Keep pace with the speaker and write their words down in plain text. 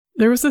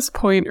There was this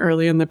point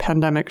early in the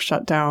pandemic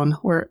shutdown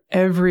where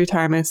every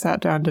time I sat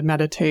down to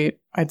meditate,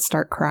 I'd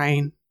start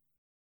crying.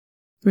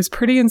 It was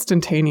pretty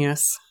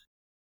instantaneous.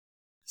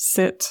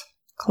 Sit,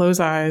 close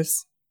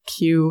eyes,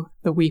 cue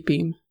the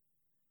weeping.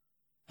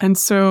 And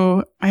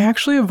so I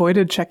actually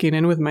avoided checking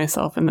in with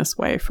myself in this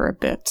way for a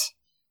bit.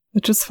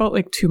 It just felt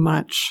like too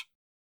much.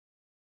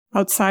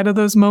 Outside of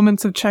those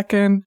moments of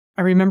check-in,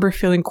 I remember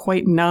feeling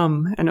quite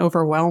numb and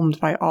overwhelmed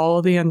by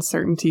all the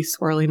uncertainty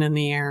swirling in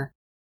the air.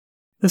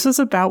 This was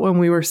about when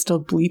we were still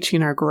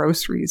bleaching our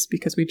groceries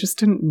because we just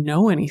didn't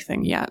know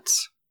anything yet.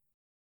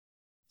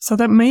 So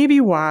that may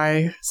be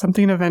why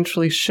something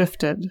eventually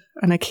shifted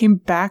and I came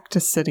back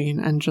to sitting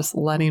and just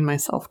letting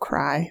myself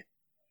cry.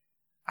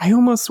 I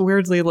almost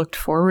weirdly looked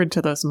forward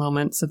to those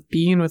moments of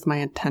being with my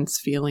intense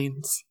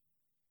feelings.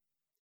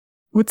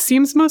 What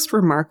seems most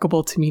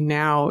remarkable to me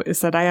now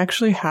is that I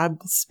actually had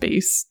the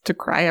space to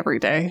cry every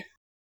day.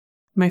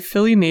 My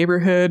Philly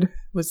neighborhood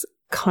was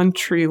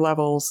country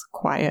levels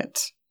quiet.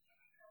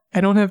 I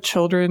don't have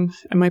children,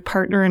 and my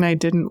partner and I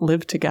didn't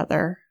live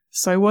together,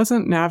 so I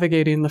wasn't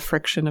navigating the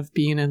friction of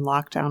being in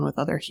lockdown with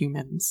other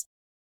humans.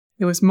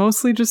 It was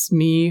mostly just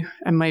me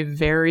and my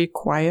very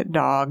quiet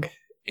dog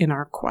in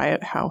our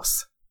quiet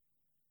house.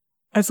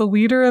 As a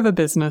leader of a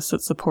business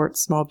that supports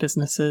small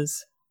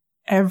businesses,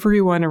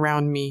 everyone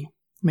around me,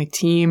 my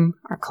team,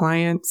 our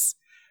clients,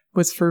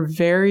 was for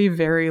very,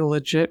 very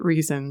legit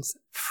reasons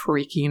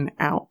freaking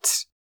out.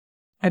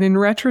 And in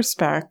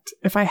retrospect,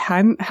 if I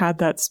hadn't had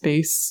that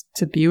space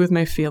to be with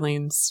my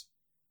feelings,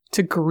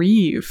 to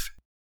grieve,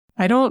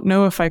 I don't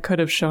know if I could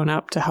have shown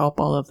up to help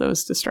all of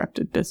those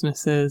disrupted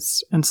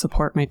businesses and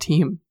support my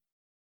team.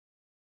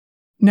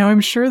 Now, I'm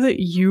sure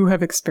that you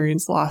have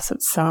experienced loss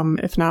at some,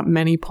 if not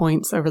many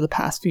points over the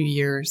past few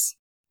years.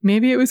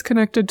 Maybe it was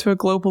connected to a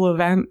global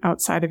event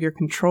outside of your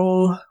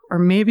control, or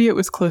maybe it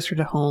was closer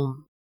to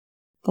home.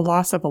 The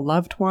loss of a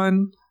loved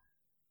one,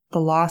 the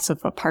loss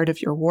of a part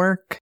of your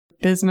work,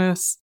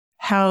 business,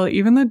 hell,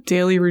 even the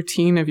daily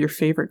routine of your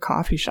favorite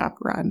coffee shop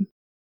run.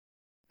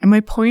 And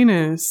my point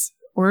is,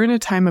 we're in a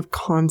time of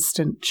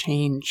constant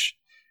change.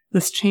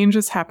 This change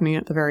is happening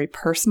at the very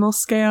personal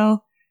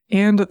scale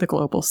and at the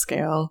global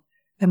scale,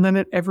 and then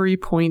at every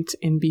point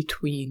in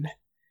between.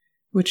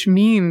 Which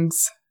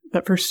means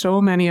that for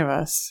so many of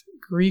us,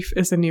 grief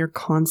is a near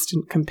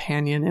constant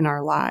companion in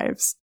our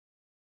lives.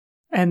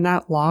 And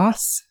that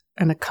loss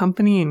and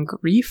accompanying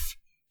grief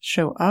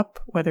show up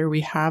whether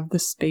we have the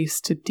space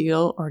to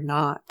deal or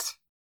not.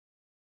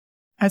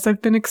 As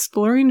I've been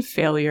exploring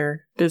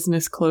failure,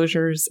 business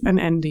closures, and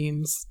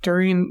endings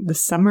during the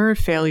Summer of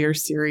Failure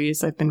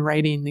series I've been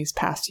writing these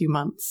past few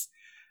months,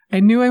 I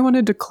knew I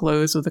wanted to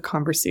close with a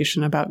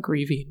conversation about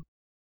grieving.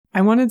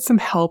 I wanted some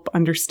help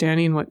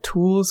understanding what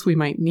tools we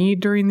might need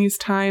during these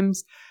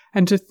times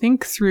and to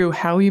think through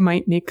how we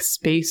might make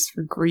space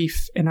for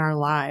grief in our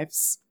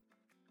lives.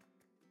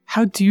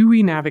 How do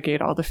we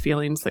navigate all the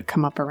feelings that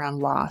come up around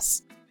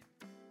loss?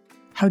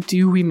 How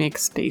do we make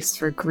space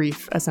for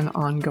grief as an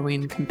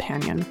ongoing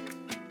companion?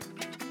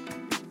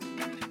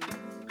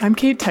 I'm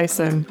Kate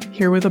Tyson,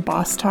 here with a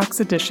Boss Talks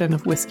edition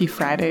of Whiskey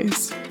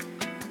Fridays.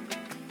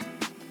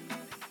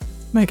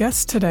 My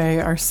guests today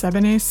are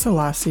Sebene,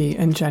 Selassie,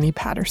 and Jennye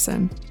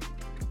Patterson.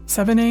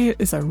 Sebene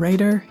is a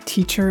writer,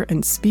 teacher,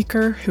 and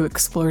speaker who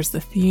explores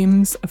the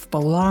themes of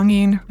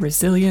belonging,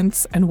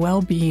 resilience, and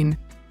well-being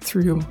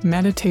through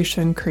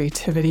meditation,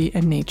 creativity,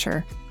 and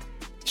nature.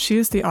 She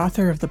is the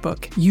author of the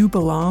book You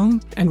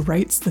Belong and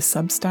writes the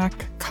Substack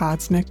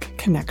Cosmic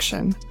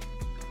Connection.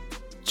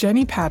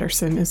 Jennye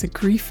Patterson is a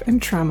grief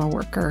and trauma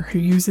worker who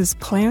uses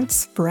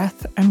plants,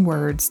 breath, and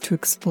words to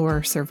explore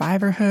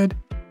survivorhood,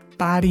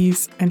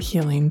 bodies, and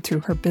healing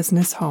through her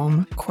business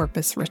home,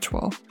 Corpus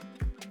Ritual.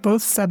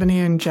 Both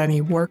Sebene and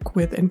Jennye work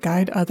with and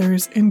guide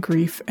others in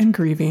grief and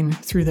grieving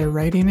through their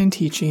writing and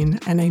teaching,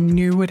 and I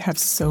knew would have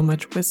so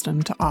much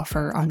wisdom to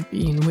offer on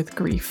being with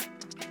grief.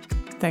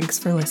 Thanks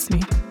for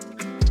listening.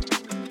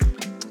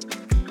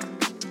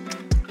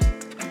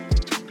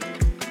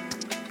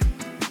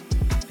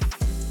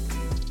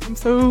 I'm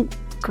so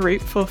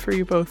grateful for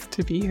you both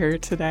to be here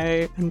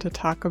today and to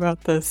talk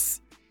about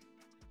this,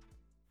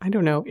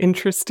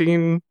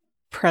 interesting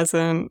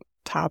present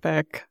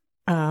topic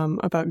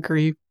about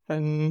grief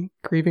and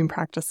grieving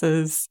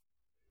practices.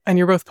 And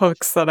you're both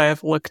folks that I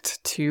have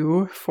looked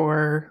to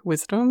for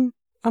wisdom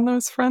on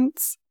those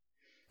fronts.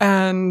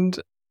 And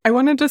I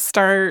wanted to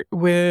start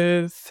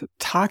with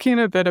talking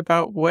a bit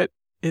about what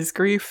is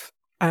grief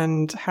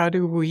and how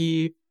do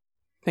we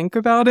think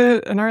about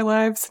it in our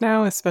lives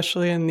now,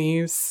 especially in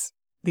these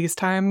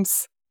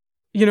times.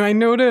 I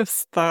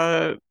noticed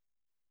that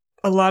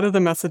a lot of the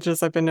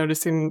messages I've been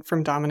noticing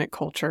from dominant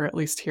culture, at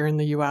least here in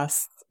the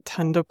US,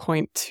 tend to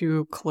point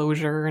to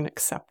closure and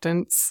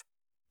acceptance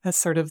as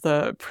sort of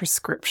the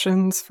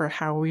prescriptions for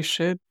how we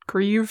should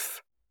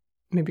grieve,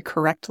 maybe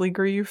correctly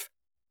grieve.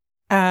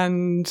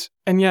 And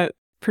yet,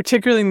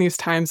 particularly in these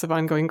times of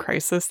ongoing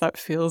crisis, that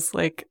feels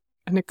like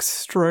an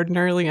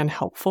extraordinarily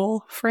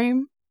unhelpful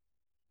frame.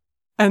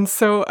 And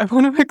so I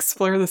want to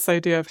explore this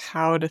idea of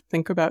how to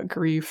think about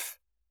grief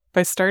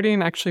by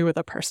starting actually with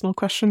a personal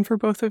question for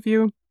both of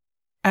you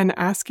and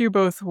ask you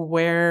both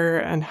where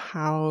and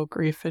how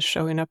grief is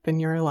showing up in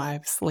your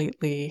lives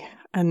lately.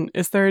 And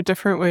is there a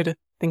different way to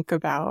think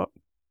about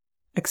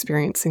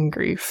experiencing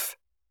grief?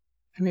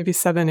 And maybe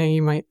Sebene,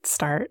 you might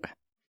start.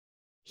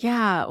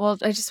 Yeah, well,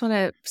 I just want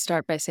to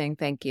start by saying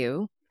thank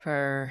you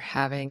for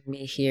having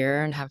me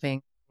here and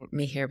having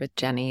me here with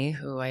Jennye,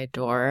 who I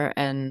adore,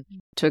 and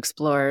to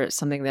explore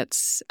something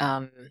that's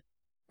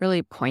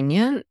really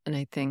poignant and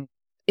I think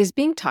is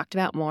being talked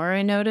about more,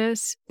 I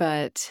notice.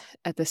 But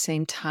at the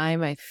same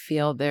time, I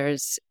feel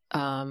there's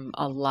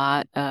a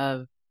lot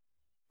of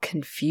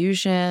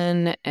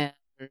confusion and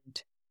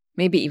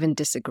maybe even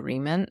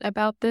disagreement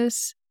about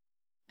this.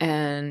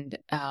 And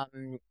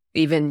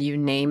even you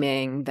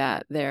naming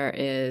that there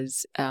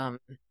is,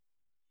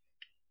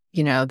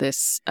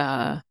 this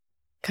kind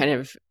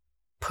of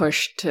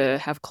push to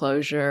have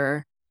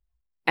closure.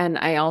 And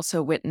I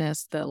also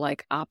witnessed the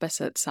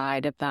opposite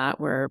side of that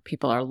where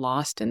people are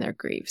lost in their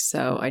grief.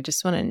 So I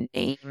just want to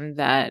name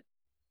that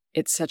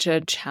it's such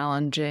a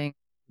challenging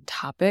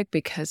topic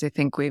because I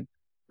think we've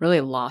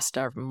really lost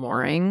our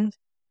mooring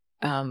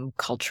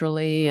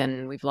culturally,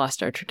 and we've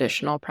lost our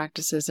traditional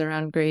practices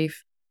around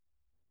grief.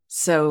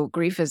 So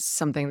grief is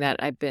something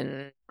that I've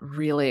been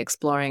really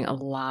exploring a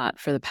lot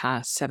for the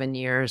past 7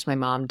 years. My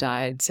mom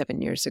died 7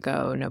 years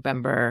ago,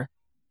 November,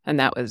 and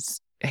that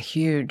was a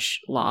huge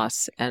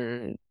loss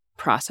and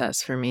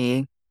process for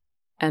me.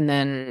 And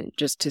then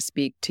just to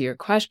speak to your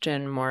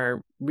question,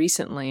 more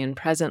recently and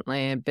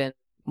presently, I've been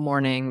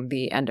mourning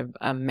the end of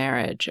a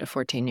marriage, a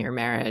 14-year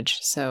marriage.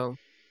 So,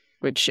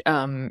 which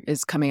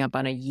is coming up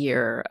on a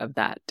year of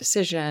that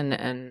decision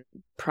and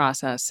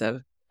process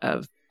of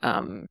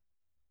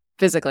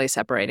physically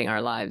separating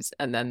our lives.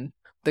 And then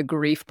the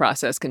grief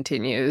process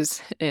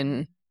continues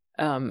in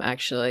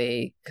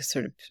actually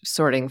sort of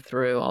sorting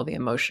through all the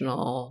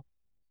emotional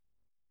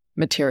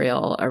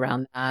material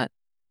around that.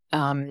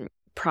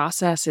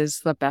 Process is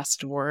the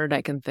best word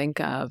I can think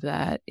of,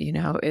 that,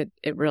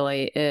 it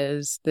really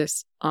is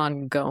this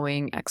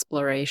ongoing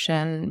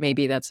exploration.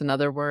 Maybe that's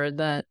another word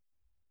that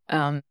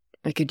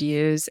I could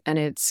use. And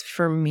it's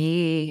for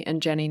me,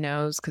 and Jennye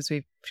knows because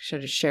we've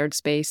sort of shared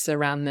space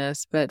around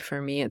this, but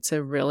for me, it's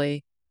a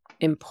really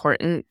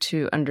important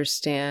to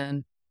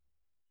understand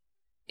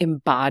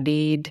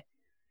embodied,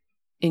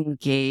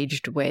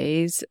 engaged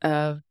ways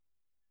of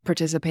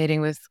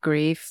participating with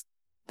grief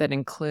that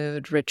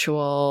include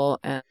ritual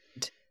and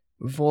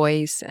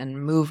voice and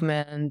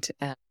movement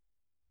and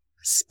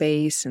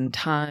space and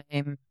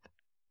time.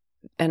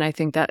 And I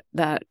think that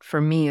for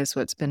me is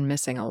what's been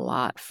missing a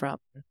lot from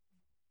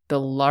the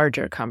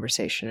larger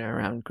conversation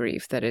around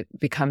grief, that it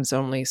becomes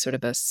only sort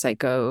of a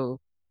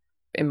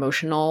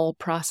psycho-emotional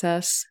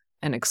process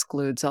and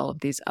excludes all of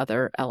these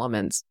other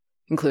elements,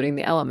 including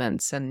the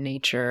elements and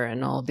nature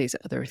and all of these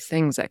other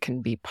things that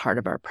can be part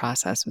of our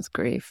process with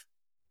grief.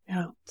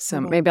 Yeah. So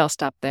maybe I'll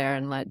stop there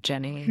and let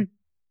Jennye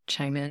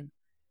chime in.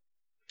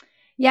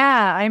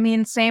 Yeah, I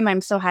mean, same.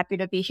 I'm so happy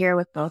to be here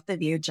with both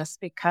of you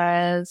just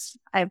because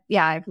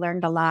I've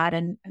learned a lot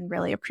and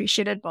really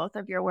appreciated both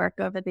of your work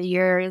over the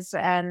years.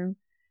 And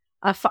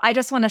I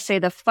just want to say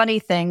the funny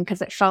thing,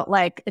 because it felt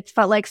like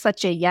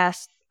such a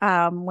yes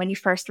when you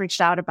first reached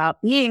out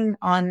about being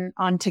on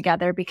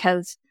together,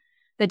 because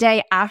the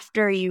day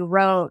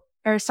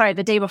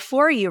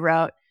before you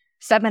wrote,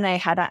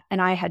 Sebene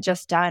and I had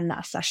just done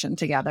a session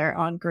together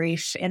on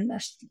grief in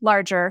this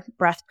larger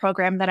breath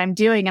program that I'm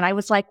doing. And I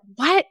was like,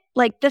 what?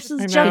 Like, this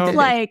is just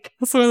like,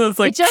 that's one of those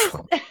like,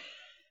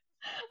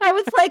 I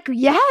was like,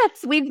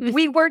 yes,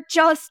 we were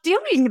just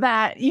doing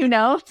that,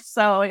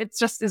 so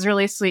it's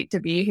really sweet to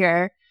be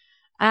here.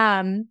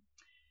 Yeah,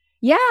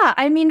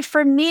 I mean,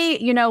 for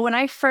me, when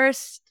I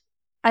first,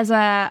 as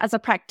a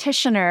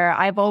practitioner,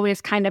 I've always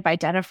kind of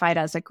identified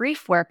as a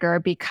grief worker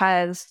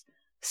because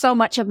so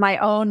much of my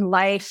own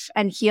life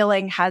and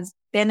healing has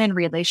been in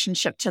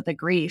relationship to the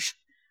grief,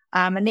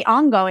 and the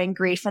ongoing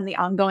grief and the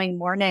ongoing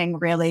mourning,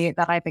 really,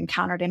 that I've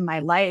encountered in my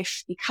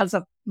life because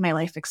of my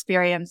life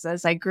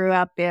experiences. I grew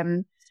up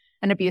in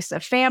an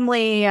abusive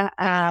family,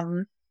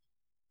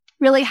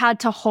 really had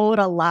to hold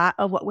a lot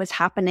of what was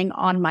happening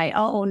on my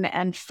own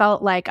and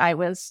felt like I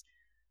was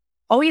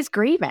always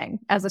grieving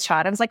as a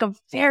child. I was like a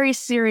very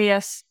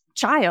serious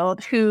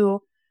child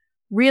who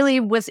really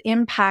was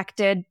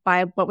impacted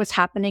by what was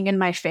happening in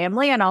my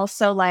family, and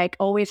also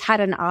always had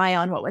an eye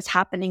on what was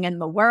happening in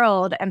the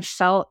world and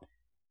felt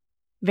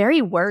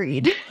very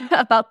worried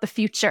about the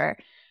future.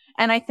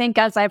 And I think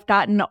as I've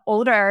gotten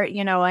older,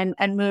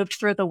 and moved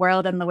through the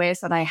world in the ways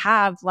that I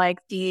have,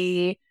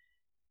 the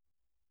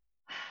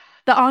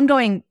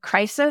ongoing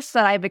crisis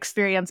that I've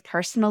experienced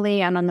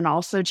personally, and then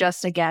also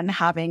just, again,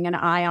 having an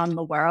eye on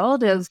the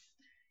world is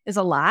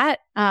a lot.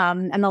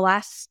 And the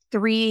last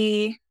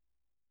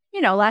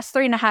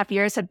 3.5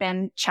 years have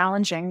been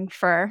challenging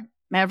for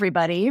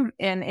everybody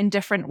in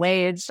different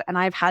ways. And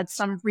I've had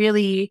some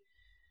really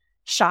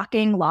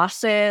shocking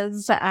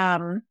losses.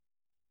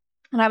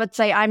 And I would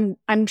say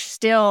I'm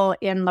still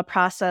in the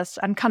process.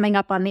 I'm coming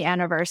up on the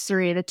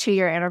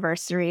 2-year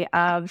anniversary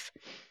of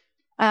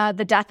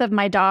the death of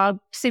my dog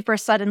super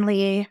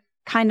suddenly,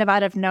 kind of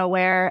out of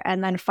nowhere.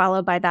 And then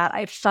followed by that,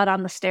 I fell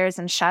down the stairs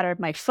and shattered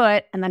my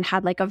foot and then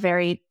had like a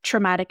very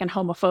traumatic and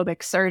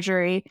homophobic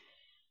surgery.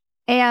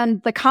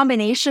 And the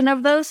combination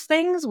of those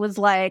things was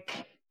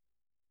like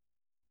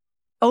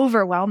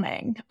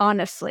overwhelming,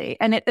 honestly.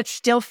 And it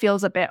still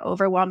feels a bit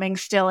overwhelming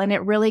still. And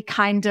it really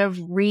kind of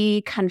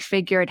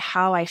reconfigured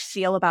how I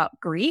feel about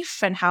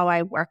grief and how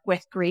I work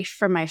with grief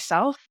for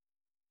myself.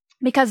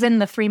 Because in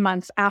the 3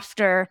 months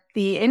after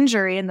the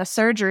injury and the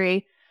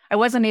surgery, I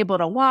wasn't able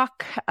to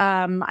walk.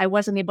 I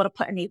wasn't able to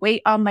put any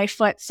weight on my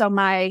foot. So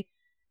my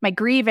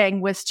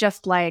grieving was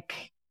just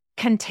like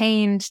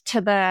contained to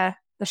the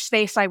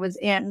space I was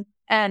in.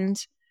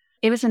 And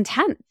it was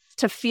intense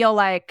to feel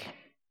like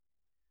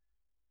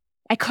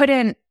I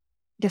couldn't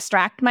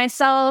distract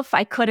myself.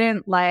 I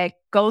couldn't like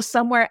go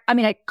somewhere. I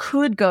mean, I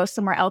could go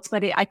somewhere else,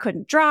 but I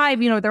couldn't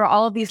drive. You know, there were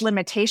all of these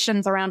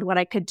limitations around what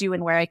I could do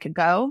and where I could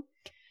go.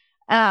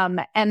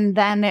 And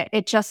then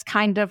it just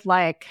kind of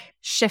like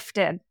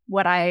shifted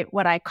what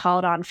I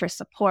called on for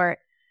support.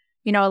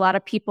 You know, a lot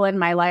of people in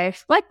my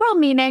life, like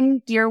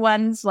well-meaning dear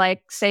ones,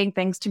 like saying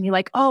things to me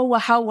like, oh, well,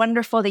 how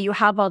wonderful that you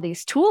have all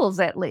these tools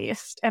at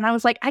least. And I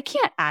was like, I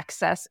can't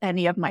access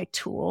any of my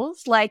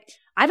tools. Like,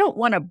 I don't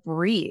want to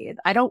breathe.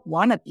 I don't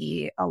want to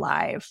be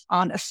alive,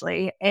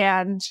 honestly.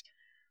 And,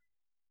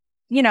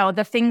 you know,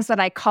 the things that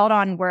I called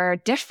on were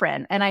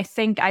different. And I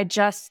think I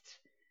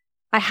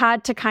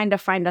had to kind of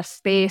find a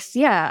space,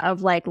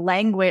 of like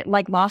language,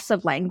 like loss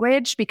of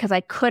language, because I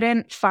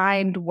couldn't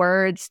find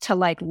words to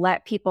like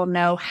let people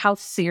know how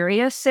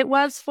serious it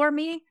was for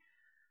me.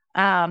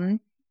 And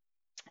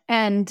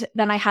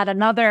then I had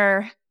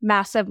another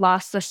massive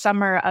loss this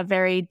summer. A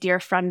very dear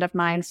friend of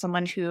mine,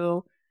 someone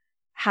who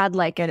had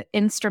like an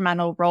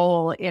instrumental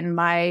role in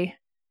my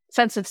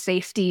sense of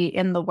safety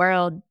in the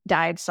world,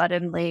 died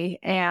suddenly.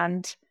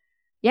 And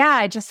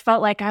I just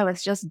felt like I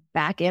was just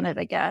back in it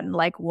again.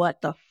 Like,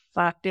 what the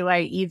fuck do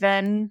I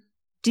even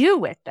do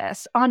with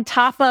this? On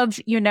top of,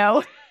 you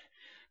know,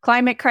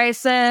 climate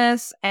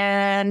crisis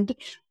and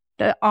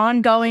the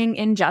ongoing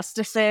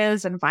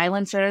injustices and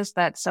violences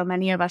that so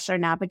many of us are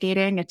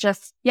navigating. It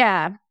just,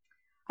 I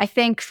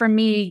think for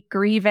me,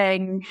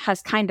 grieving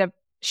has kind of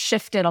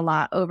shifted a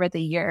lot over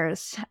the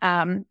years.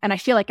 And I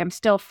feel like I'm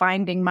still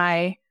finding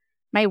my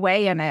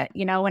way in it.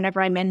 You know,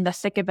 whenever I'm in the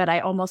thick of it, I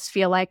almost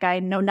feel like I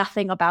know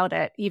nothing about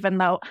it, even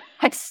though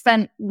I've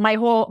spent my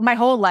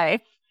whole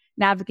life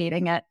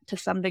navigating it to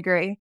some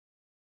degree.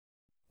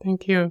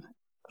 Thank you.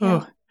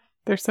 Oh,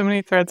 there's so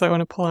many threads I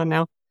want to pull on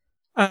now.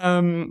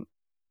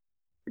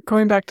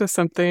 Going back to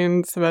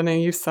something,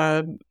 Sebene, you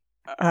said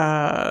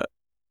about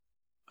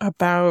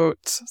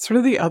sort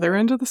of the other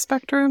end of the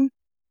spectrum,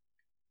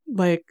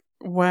 like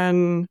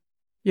when,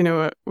 you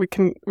know, we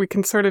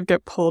can sort of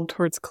get pulled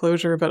towards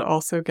closure, but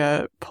also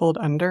get pulled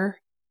under,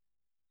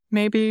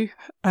 maybe.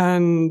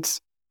 And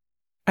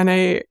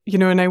I, you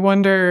know, and I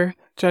wonder,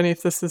 Jennye,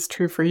 if this is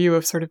true for you,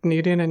 of sort of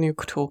needing a new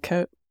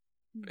toolkit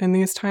in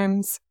these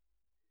times.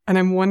 And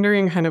I'm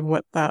wondering kind of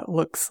what that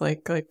looks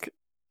like. Like,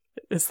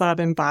 is that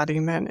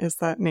embodiment? Is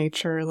that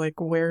nature?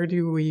 Like, where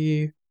do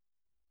we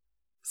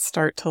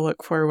start to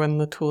look for when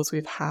the tools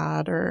we've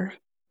had are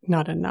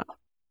not enough?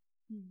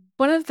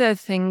 One of the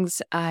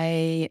things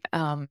I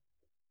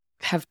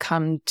have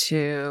come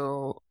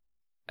to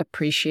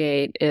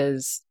appreciate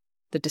is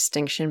the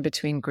distinction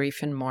between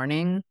grief and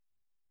mourning,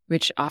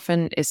 which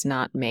often is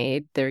not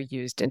made. They're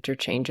used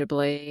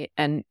interchangeably,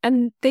 and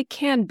they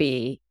can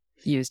be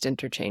used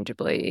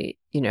interchangeably,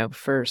 you know,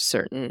 for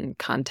certain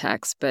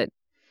contexts. But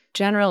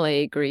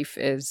generally, grief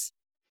is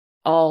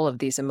all of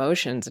these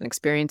emotions and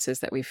experiences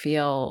that we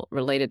feel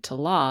related to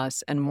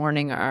loss, and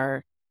mourning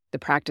are the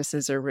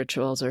practices or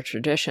rituals or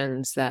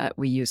traditions that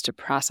we use to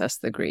process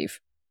the grief,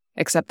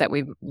 except that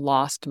we've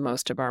lost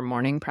most of our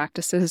mourning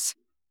practices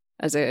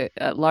as a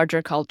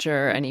larger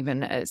culture and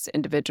even as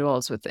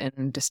individuals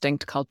within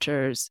distinct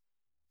cultures.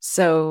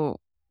 So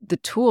the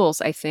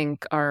tools, I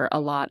think, are a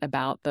lot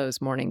about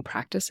those mourning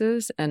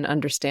practices and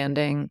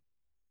understanding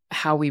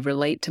how we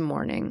relate to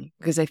mourning,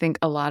 because I think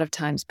a lot of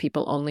times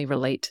people only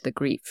relate to the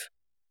grief.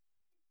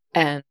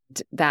 And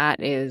that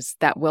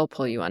will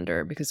pull you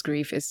under, because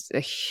grief is a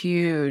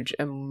huge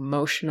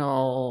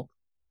emotional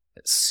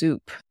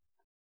soup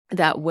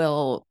that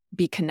will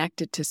be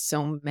connected to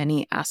so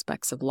many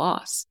aspects of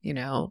loss. You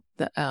know,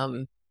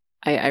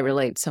 I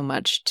relate so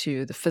much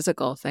to the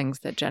physical things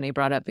that Jennye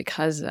brought up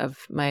because of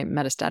my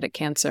metastatic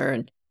cancer,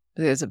 and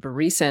because of a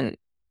recent,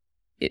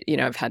 you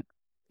know, I've had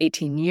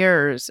 18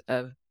 years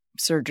of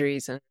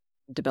surgeries and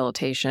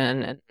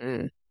debilitation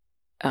and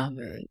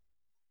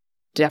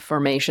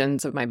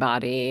deformations of my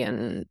body,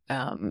 and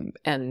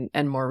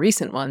more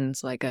recent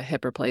ones like a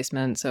hip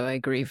replacement. So I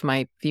grieve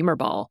my femur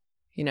ball,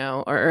 you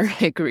know, or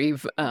I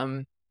grieve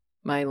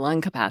my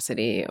lung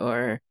capacity,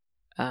 or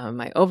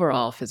my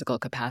overall physical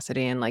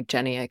capacity. And like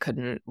Jennye, I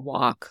couldn't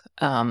walk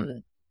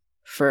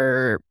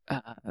for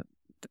the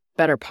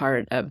better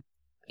part of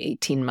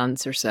 18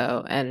 months or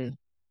so. And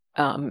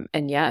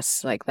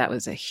yes, like that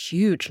was a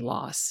huge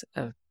loss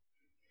of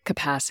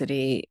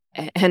capacity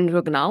and to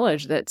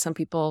acknowledge that some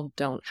people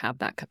don't have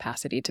that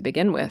capacity to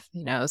begin with,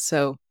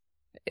 So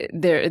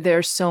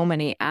there's so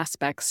many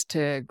aspects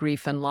to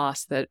grief and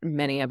loss that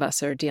many of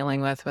us are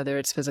dealing with, whether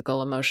it's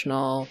physical,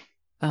 emotional,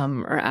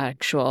 or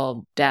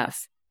actual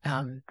death,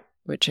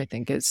 which I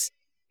think is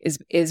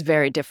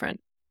very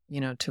different.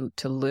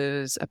 To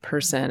lose a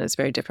person is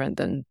very different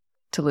than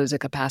to lose a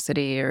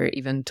capacity or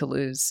even to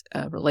lose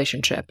a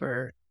relationship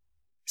or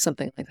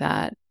something like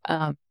that.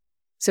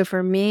 So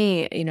for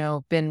me,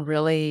 been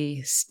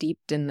really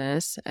steeped in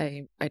this.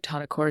 I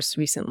taught a course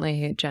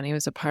recently Jennye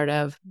was a part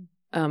of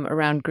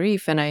around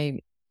grief, and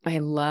I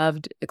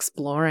loved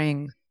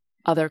exploring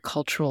other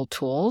cultural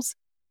tools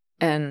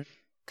and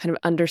kind of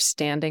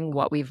understanding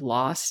what we've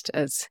lost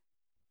as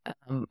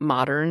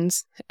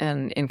moderns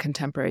and in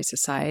contemporary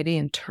society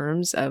in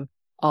terms of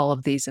all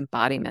of these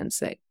embodiments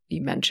that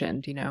you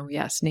mentioned,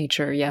 yes,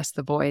 nature, yes,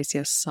 the voice,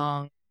 yes,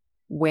 song.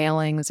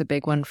 Wailing was a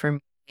big one for me.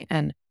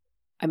 And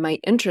my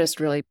interest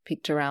really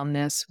peaked around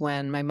this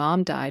when my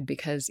mom died,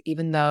 because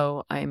even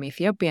though I'm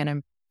Ethiopian,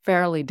 I'm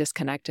fairly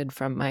disconnected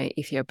from my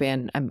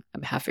Ethiopian, I'm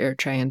half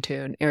Eritrean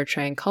too, and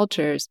Eritrean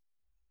cultures.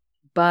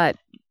 But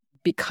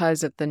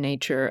because of the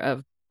nature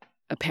of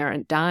a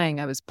parent dying,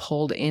 I was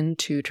pulled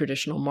into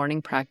traditional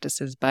mourning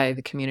practices by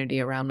the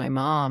community around my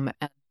mom.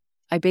 And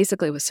I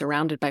basically was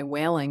surrounded by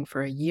wailing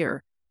for a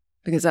year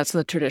because that's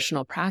the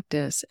traditional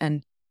practice.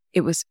 And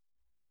it was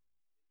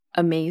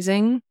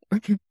amazing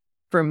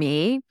for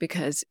me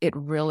because it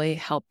really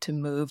helped to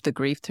move the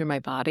grief through my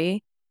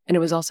body. And it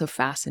was also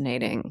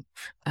fascinating.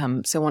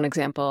 So one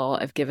example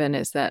I've given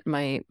is that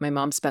my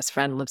mom's best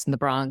friend lives in the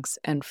Bronx.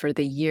 And for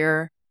the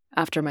year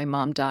after my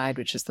mom died,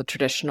 which is the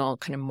traditional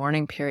kind of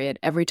mourning period,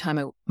 every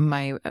time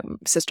my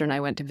sister and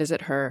I went to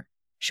visit her,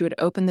 she would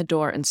open the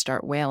door and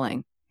start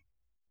wailing.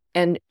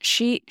 And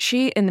she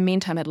in the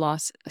meantime had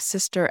lost a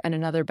sister and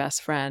another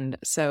best friend.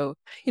 So,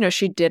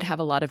 she did have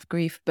a lot of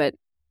grief, but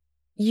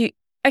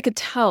I could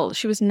tell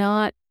she was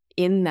not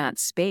in that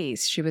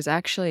space. She was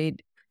actually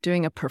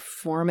doing a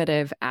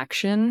performative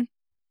action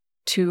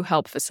to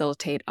help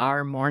facilitate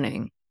our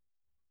mourning.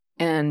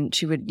 And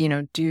she would,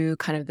 do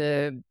kind of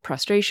the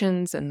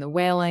prostrations and the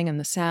wailing and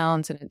the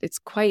sounds. And it's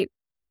quite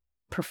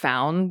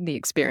profound, the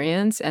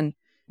experience. And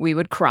we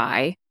would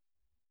cry.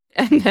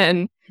 And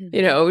then,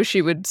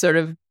 she would sort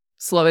of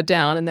slow it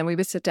down. And then we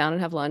would sit down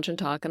and have lunch and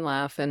talk and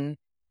laugh. And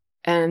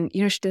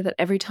she did that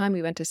every time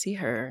we went to see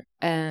her.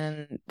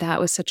 And that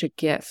was such a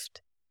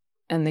gift.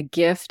 And the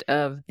gift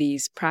of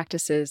these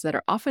practices that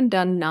are often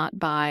done not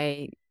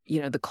by,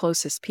 the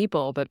closest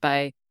people, but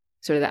by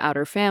sort of the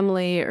outer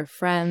family or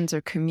friends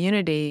or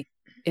community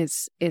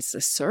is a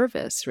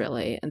service,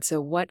 really. And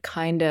so what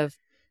kind of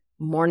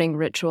mourning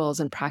rituals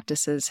and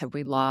practices have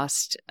we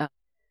lost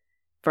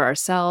for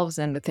ourselves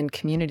and within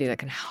community that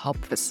can help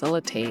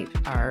facilitate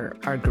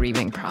our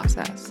grieving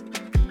process?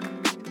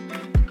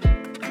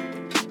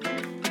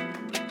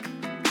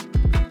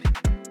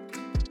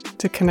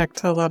 To connect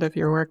to a lot of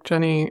your work,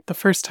 Jennye, the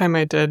first time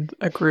I did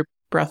a group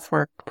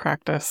breathwork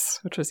practice,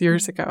 which was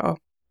years ago,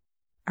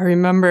 I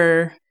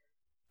remember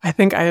I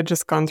think I had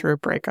just gone through a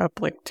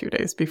breakup like 2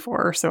 days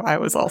before, so I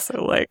was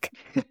also like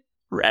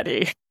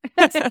ready.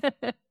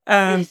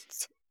 And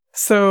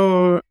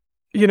so,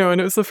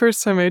 and it was the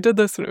first time I did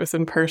this, and it was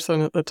in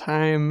person at the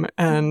time.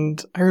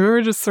 And I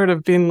remember just sort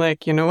of being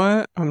like, you know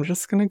what, I'm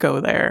just going to go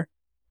there,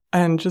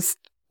 and just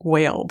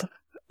wailed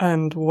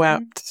and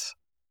wept.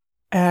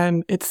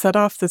 And it set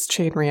off this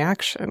chain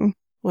reaction.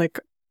 Like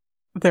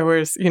there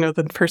was,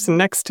 the person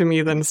next to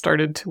me then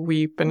started to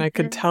weep, and I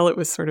could tell it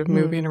was sort of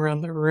moving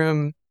around the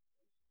room.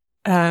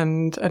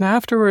 And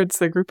afterwards,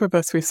 the group of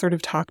us, we sort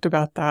of talked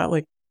about that,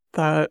 like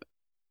that,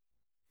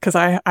 because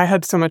I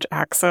had so much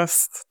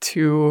access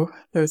to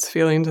those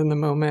feelings in the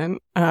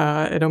moment.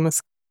 It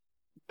almost,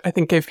 I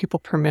think, gave people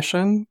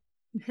permission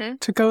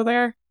to go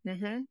there.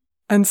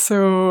 And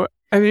so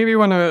I maybe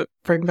want to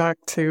bring back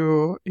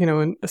to,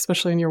 and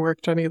especially in your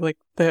work, Jennye, like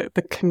the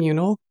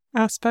communal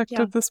aspect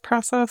of this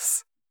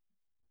process.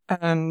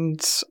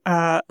 And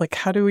like,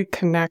 how do we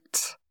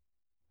connect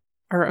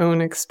our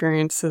own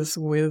experiences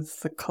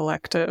with the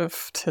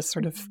collective to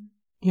sort of,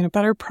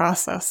 better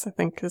process, I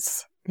think,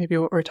 is maybe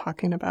what we're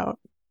talking about.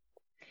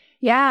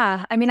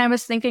 Yeah. I mean, I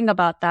was thinking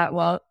about that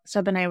while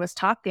Sebene was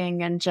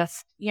talking, and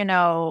just,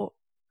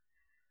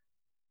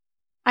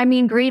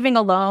 grieving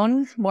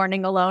alone,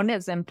 mourning alone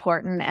is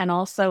important. And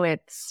also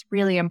it's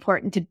really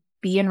important to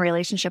be in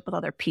relationship with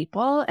other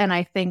people. And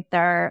I think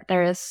there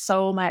is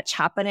so much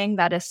happening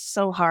that is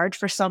so hard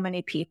for so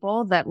many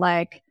people that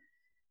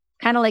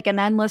kind of like an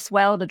endless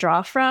well to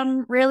draw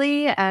from,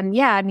 really. And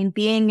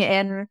being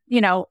in,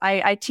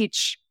 I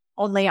teach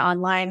only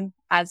online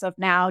as of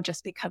now,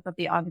 just because of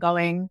the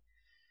ongoing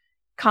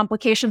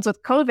complications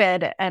with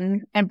COVID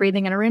and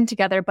breathing in a room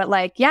together. But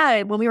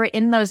when we were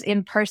in those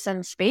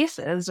in-person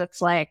spaces,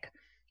 it's like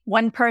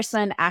one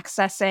person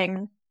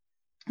accessing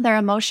their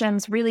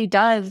emotions really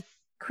does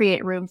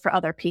create room for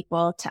other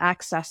people to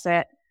access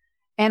it.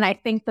 And I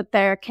think that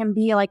there can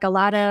be a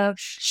lot of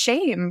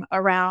shame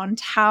around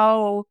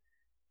how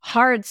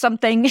hard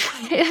something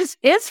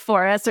is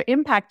for us or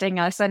impacting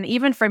us. And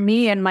even for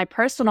me in my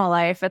personal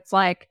life, it's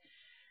like,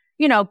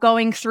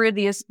 going through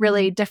these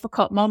really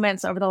difficult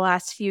moments over the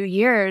last few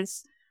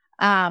years,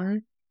 I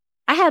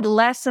had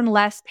less and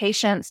less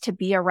patience to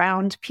be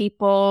around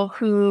people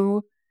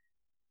who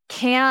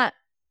can't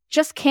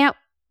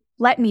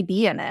let me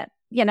be in it,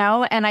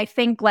 And I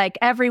think like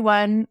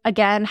everyone,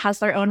 again, has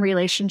their own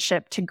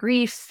relationship to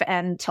grief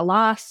and to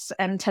loss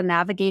and to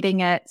navigating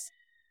it.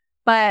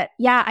 But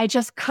yeah, I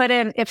just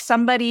couldn't, if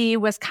somebody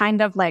was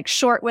kind of like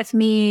short with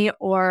me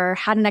or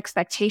had an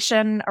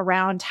expectation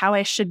around how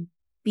I should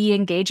be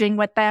engaging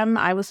with them,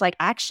 I was like,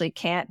 I actually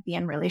can't be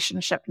in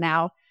relationship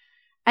now.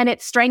 And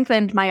it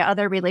strengthened my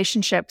other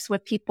relationships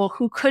with people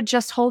who could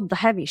just hold the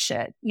heavy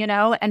shit,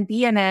 and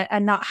be in it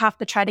and not have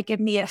to try to give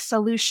me a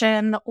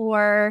solution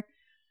or,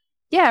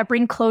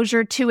 bring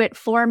closure to it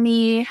for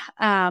me.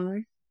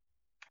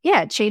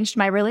 It changed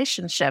my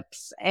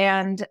relationships.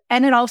 And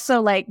it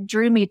also like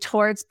drew me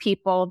towards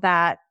people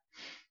that,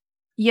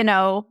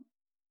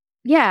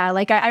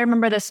 like I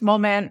remember this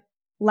moment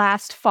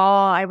last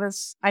fall.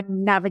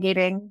 I'm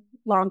navigating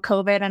long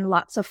COVID and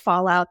lots of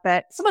fallout,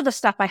 that some of the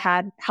stuff I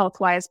had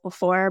health-wise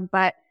before,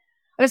 but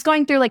I was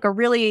going through like a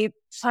really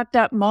fucked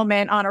up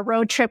moment on a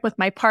road trip with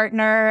my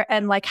partner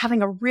and like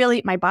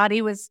my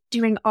body was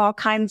doing all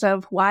kinds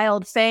of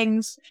wild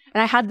things.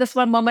 And I had this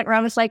one moment where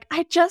I was like,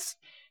 I just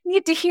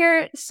need to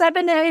hear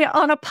Sebene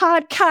on a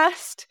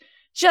podcast.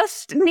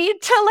 Just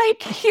need to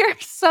like hear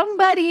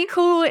somebody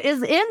who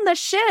is in the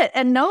shit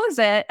and knows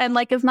it and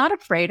like is not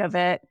afraid of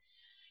it.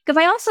 Because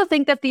I also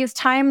think that these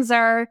times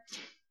are,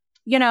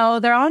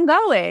 they're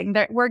ongoing.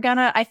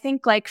 I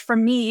think like for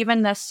me,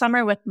 even this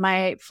summer with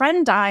my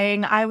friend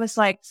dying, I was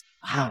like,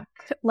 fuck,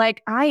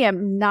 like I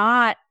am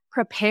not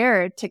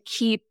prepared to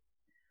keep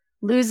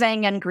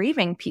losing and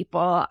grieving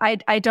people.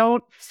 I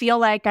don't feel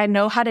like I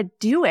know how to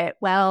do it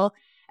well.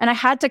 And I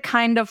had to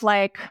kind of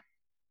like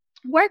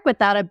work with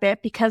that a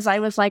bit because I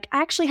was like,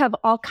 I actually have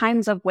all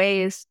kinds of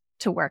ways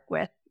to work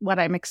with what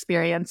I'm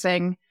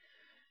experiencing.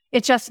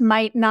 It just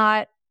might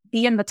not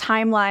be in the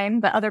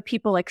timeline that other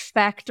people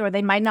expect, or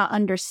they might not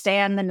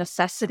understand the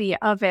necessity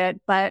of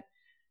it. But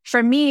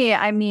for me,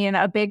 I mean,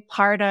 a big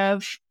part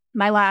of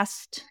my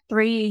last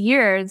 3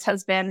 years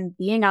has been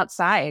being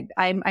outside.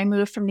 I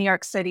moved from New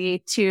York City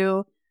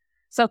to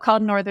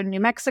so-called northern New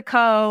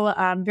Mexico,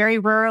 very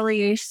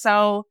rurally.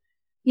 So,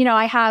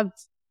 I have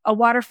a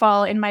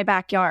waterfall in my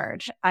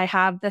backyard. I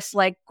have this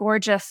like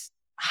gorgeous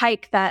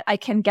hike that I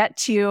can get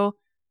to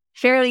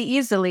fairly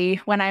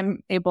easily when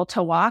I'm able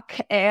to walk.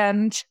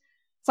 And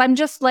so I'm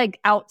just like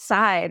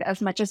outside as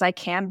much as I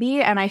can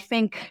be. And I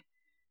think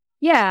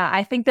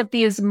that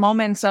these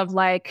moments of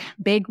like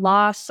big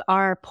loss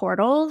are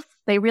portals.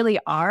 They really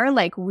are.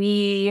 Like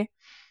we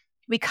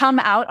come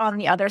out on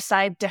the other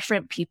side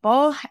different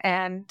people.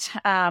 And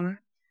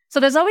so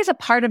there's always a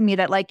part of me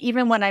that like,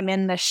 even when I'm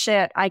in this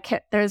shit,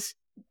 as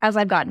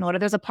I've gotten older,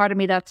 there's a part of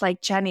me that's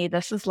like, Jennye,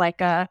 this is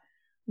like a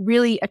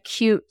really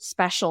acute,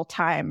 special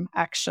time,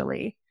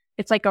 actually.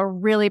 It's like a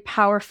really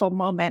powerful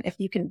moment if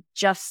you can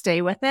just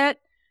stay with it.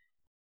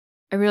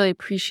 I really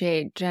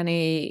appreciate,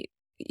 Jennye,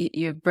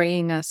 you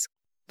bringing us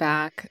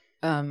back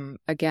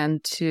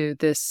again to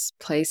this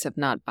place of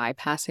not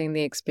bypassing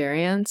the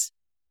experience.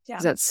 Yeah.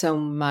 That's so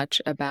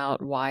much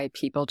about why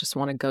people just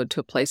want to go to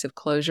a place of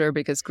closure,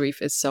 because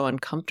grief is so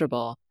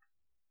uncomfortable.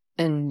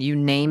 And you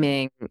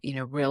naming,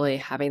 really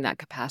having that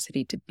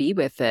capacity to be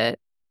with it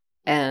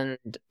and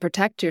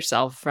protect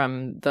yourself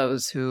from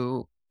those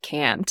who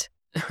can't.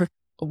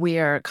 We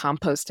are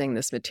composting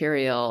this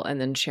material and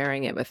then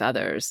sharing it with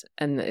others.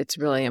 And it's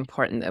really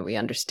important that we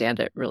understand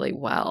it really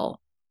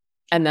well.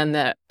 And then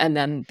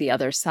the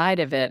other side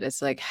of it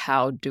is like,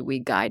 how do we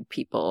guide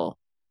people?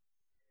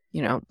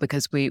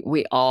 Because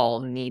we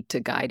all need to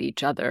guide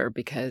each other,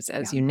 because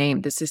as you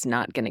named, this is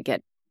not going to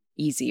get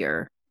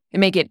easier. It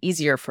may get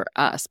easier for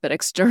us, but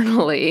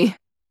externally,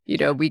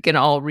 we can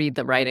all read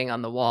the writing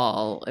on the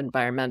wall,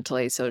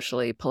 environmentally,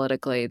 socially,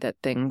 politically, that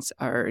things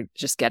are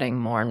just getting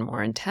more and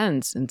more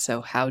intense. And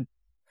so how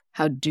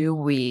do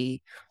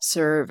we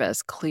serve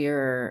as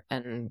clear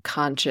and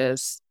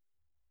conscious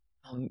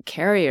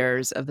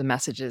carriers of the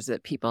messages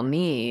that people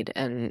need?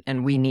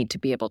 And we need to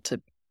be able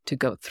to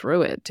go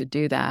through it, to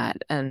do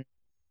that. And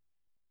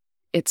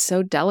it's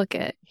so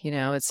delicate,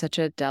 it's such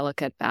a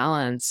delicate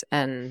balance.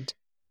 And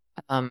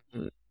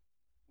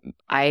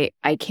I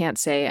can't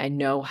say I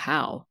know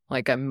how.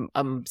 Like I'm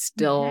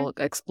still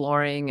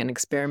exploring and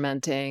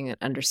experimenting and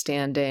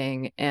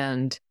understanding.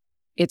 And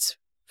it's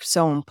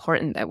so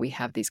important that we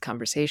have these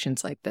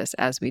conversations like this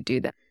as we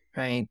do that,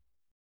 right?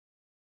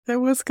 That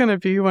was going to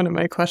be one of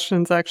my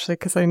questions, actually,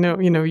 because I know,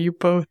 you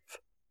both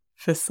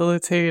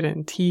facilitate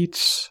and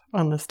teach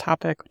on this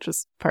topic, which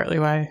is partly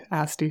why I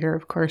asked you here,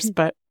 of course.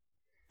 But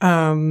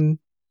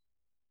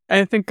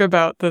I think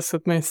about this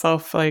with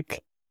myself,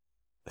 like,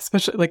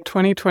 especially like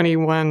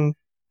 2021,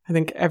 I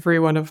think every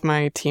one of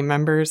my team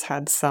members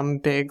had some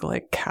big,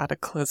 like,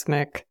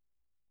 cataclysmic,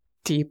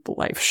 deep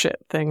life shit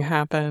thing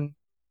happen.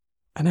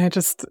 And I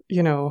just,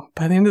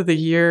 by the end of the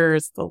year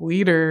as the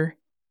leader,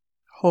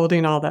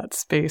 holding all that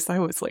space, I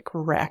was like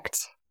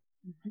wrecked.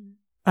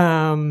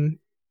 Mm-hmm.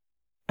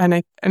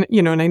 And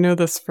I know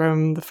this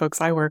from the folks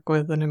I work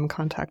with and I'm in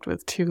contact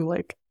with too,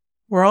 like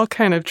we're all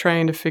kind of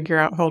trying to figure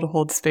out how to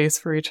hold space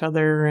for each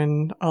other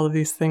and all of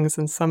these things.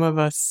 And some of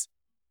us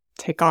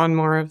take on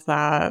more of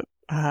that,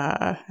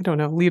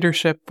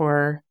 leadership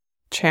or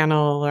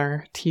channel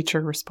or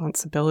teacher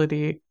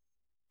responsibility.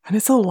 And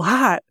it's a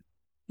lot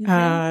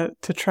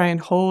to try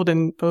and hold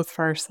in both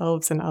for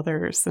ourselves and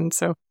others. And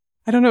so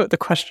I don't know what the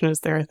question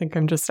is there. I think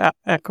I'm just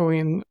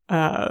echoing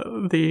I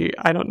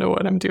don't know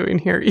what I'm doing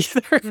here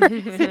either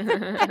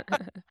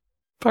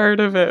part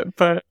of it.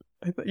 But,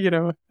 I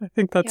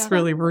think that's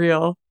really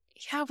real.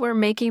 Yeah, we're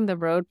making the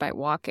road by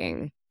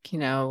walking.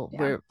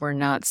 We're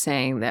not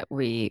saying that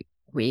we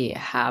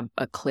have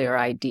a clear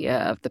idea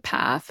of the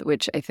path,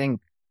 which I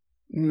think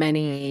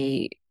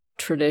many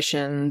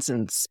traditions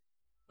and,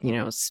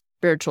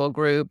 spiritual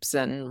groups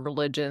and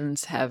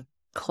religions have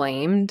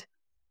claimed.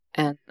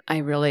 And I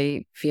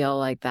really feel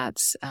like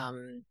that's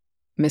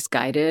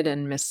misguided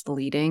and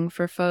misleading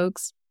for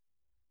folks.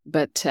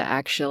 But to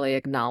actually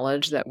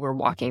acknowledge that we're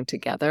walking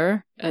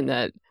together and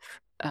that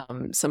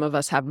some of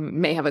us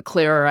may have a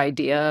clearer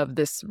idea of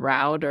this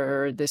route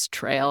or this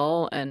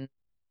trail and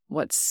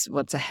what's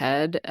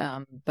ahead.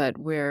 But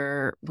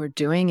we're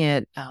doing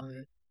it,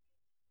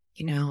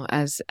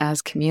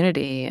 as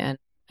community and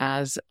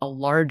as a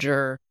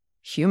larger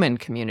human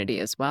community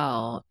as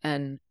well.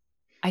 And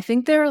I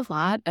think there are a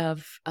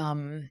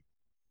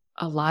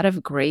lot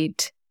of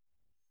great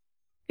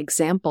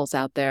examples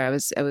out there. I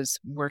was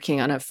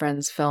working on a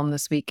friend's film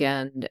this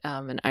weekend,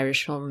 an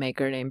Irish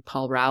filmmaker named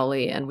Paul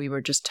Rowley, and we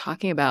were just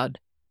talking about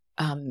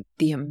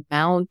the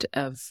amount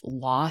of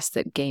loss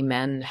that gay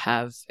men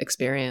have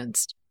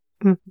experienced.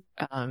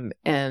 Mm-hmm.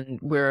 And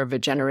we're of a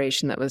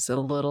generation that was a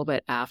little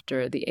bit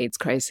after the AIDS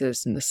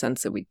crisis in the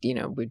sense that we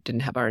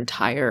didn't have our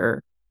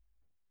entire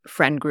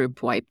friend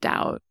group wiped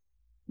out.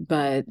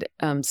 But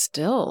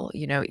still,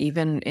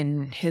 even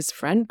in his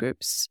friend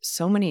groups,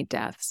 so many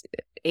deaths,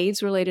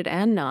 AIDS related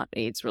and not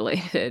AIDS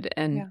related.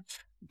 And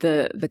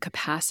the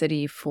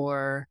capacity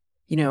for,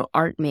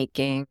 art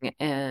making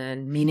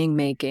and meaning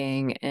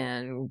making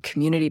and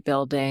community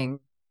building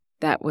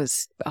that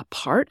was a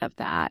part of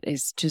that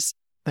is just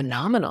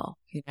phenomenal.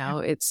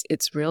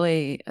 It's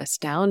really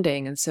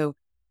astounding. And so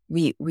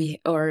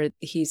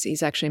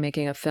he's actually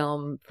making a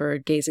film for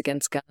Gays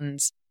Against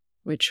Guns,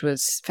 which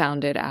was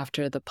founded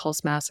after the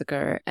Pulse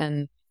Massacre.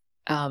 And,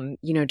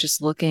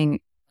 just looking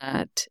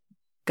at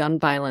gun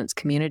violence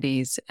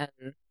communities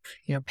and,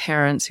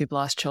 parents who've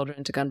lost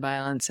children to gun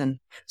violence and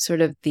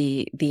sort of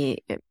the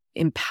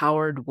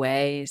empowered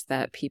ways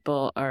that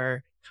people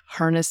are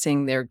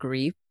harnessing their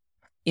grief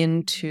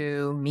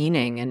into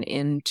meaning and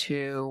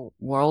into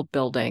world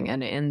building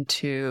and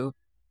into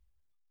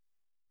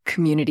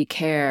community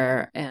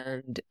care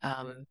and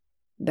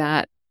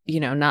that,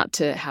 not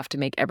to have to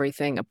make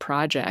everything a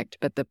project,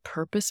 but the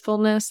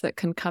purposefulness that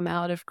can come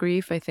out of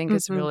grief, I think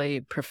is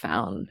really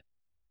profound.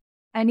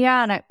 And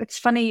it's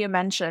funny you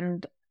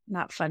mentioned,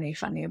 not funny,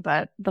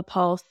 but the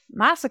Pulse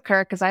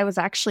Massacre, because I was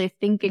actually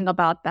thinking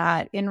about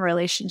that in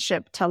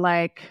relationship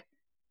to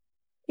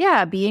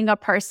being a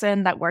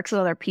person that works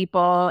with other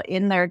people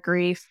in their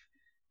grief.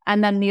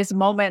 And then these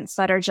moments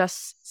that are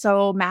just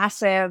so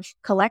massive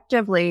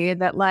collectively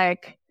that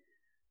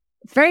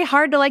it's very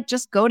hard to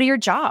just go to your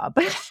job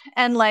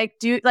and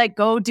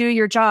go do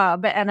your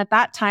job. And at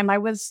that time I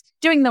was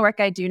doing the work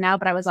I do now,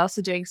 but I was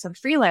also doing some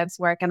freelance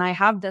work. And I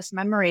have this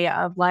memory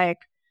of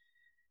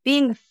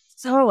being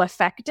so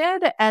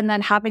affected and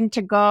then having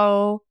to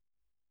go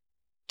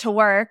to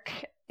work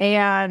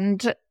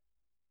and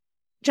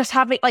just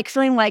having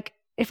feeling like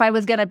if I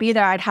was going to be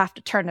there, I'd have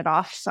to turn it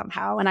off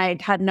somehow. And I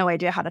had no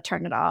idea how to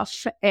turn it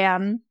off.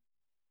 And,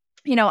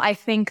 I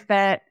think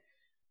that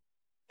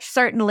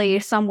certainly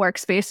some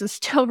workspaces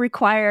still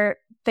require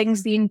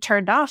things being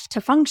turned off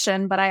to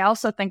function. But I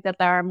also think that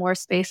there are more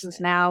spaces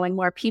now and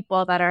more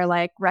people that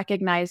are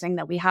recognizing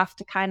that we have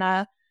to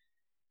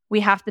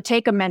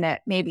take a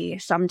minute maybe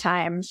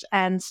sometimes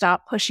and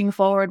stop pushing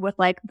forward with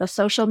the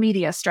social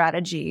media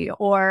strategy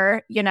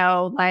or,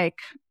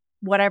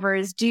 whatever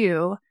is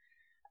due.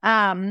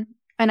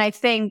 And I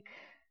think,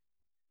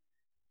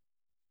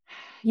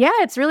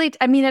 it's really,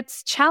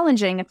 it's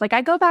challenging. It's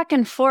I go back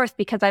and forth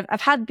because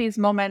I've had these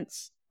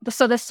moments.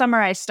 So this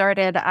summer I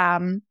started, I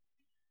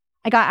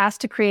got asked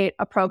to create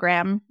a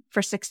program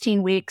for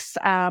 16 weeks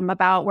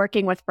about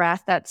working with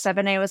breath that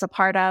Sebene was a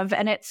part of.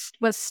 And it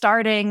was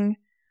starting,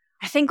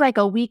 I think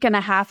a week and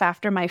a half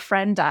after my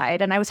friend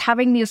died. And I was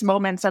having these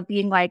moments of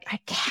being I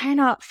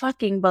cannot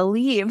fucking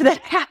believe that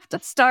I have to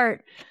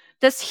start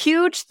this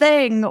huge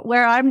thing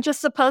where I'm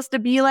just supposed to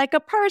be a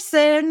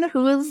person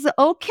who is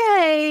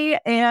okay.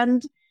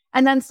 And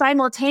then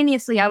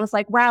simultaneously I was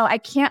wow, I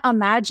can't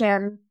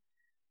imagine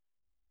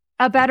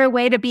a better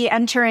way to be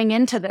entering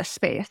into this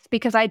space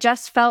because I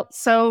just felt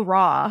so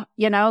raw,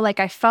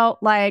 I felt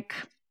really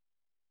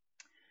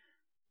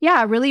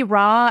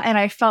raw. And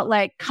I felt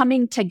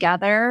coming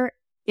together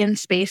in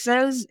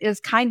spaces is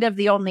kind of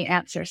the only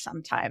answer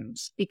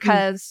sometimes,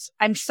 because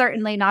I'm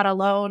certainly not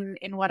alone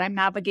in what I'm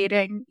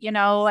navigating,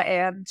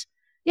 and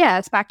yeah,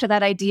 it's back to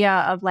that idea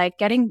of like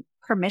getting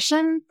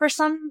permission for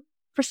some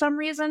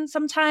reason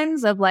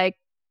sometimes, of like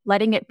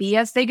letting it be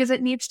as big as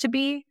it needs to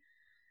be.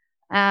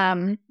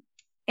 And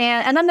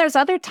then there's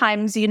other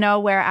times,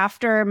 where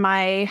after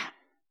my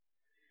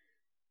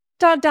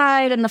dog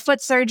died and the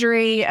foot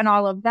surgery and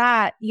all of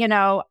that,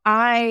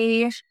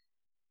 it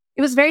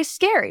was very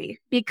scary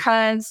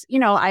because,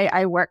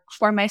 I work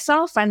for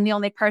myself. I'm the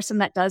only person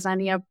that does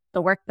any of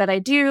the work that I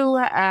do.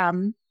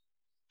 And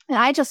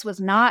I just was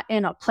not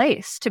in a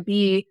place to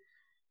be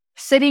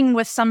sitting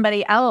with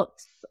somebody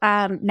else,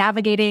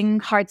 navigating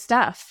hard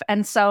stuff.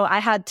 And so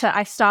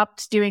I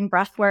stopped doing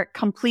breath work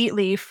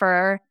completely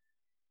for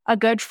a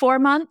good 4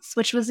 months,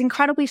 which was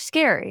incredibly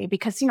scary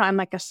because, I'm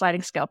like a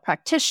sliding scale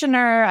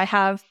practitioner. I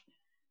have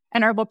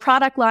an herbal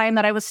product line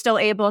that I was still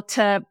able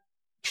to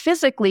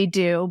physically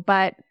do.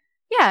 But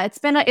yeah, it's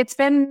been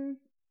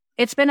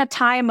a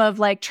time of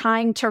like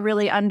trying to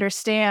really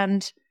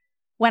understand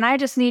when I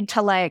just need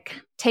to like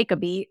take a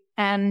beat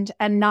and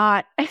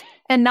not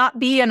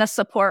be in a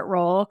support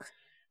role.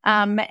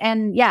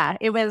 And yeah,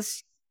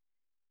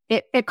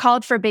 it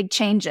called for big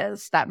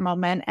changes that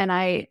moment, and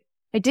I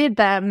did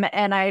them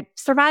and I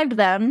survived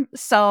them.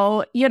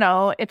 So,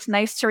 it's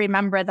nice to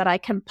remember that I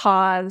can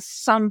pause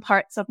some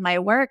parts of my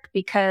work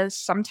because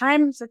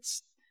sometimes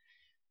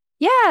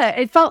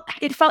it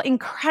felt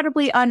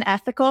incredibly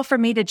unethical for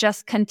me to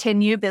just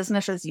continue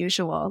business as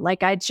usual.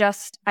 Like I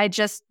just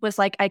was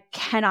like, I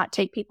cannot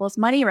take people's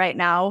money right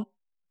now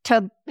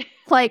to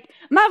like,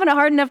 I'm having a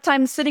hard enough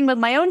time sitting with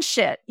my own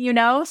shit,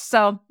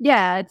 So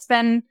yeah, it's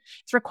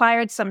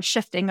required some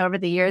shifting over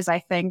the years, I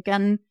think.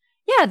 And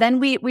yeah, then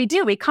we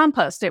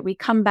compost it. We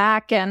come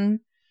back and,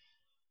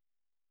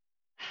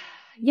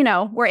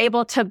 we're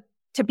able to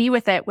be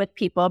with it with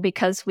people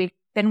because we've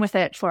been with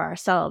it for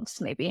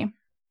ourselves, maybe.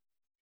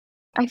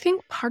 I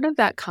think part of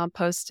that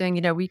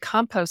composting, we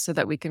compost so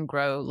that we can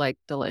grow like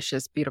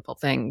delicious, beautiful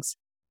things.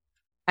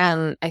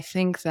 And I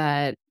think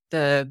that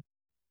the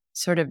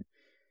sort of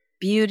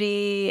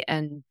beauty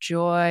and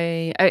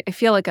joy, I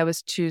feel like I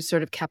was too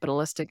sort of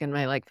capitalistic in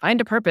my like, find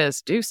a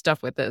purpose, do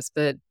stuff with this.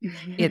 But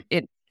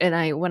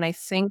when I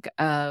think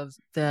of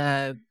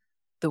the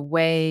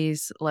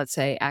ways, let's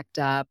say, ACT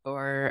UP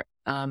or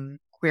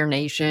Queer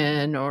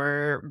Nation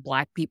or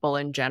Black people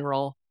in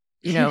general,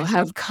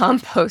 have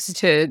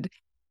composted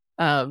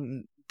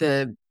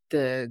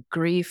the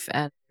grief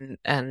and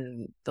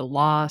the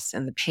loss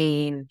and the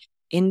pain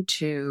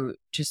into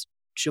just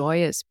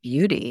joyous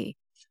beauty,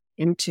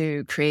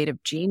 into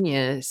creative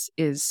genius,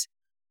 is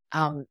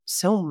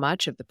so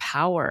much of the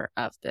power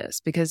of this,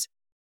 because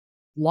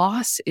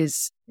loss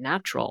is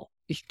natural,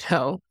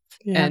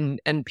 yeah.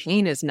 and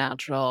pain is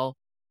natural,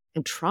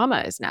 and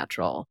trauma is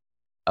natural,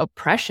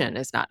 oppression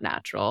is not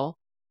natural,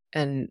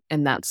 and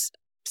that's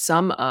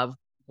some of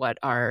what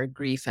our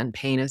grief and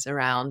pain is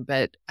around.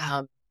 But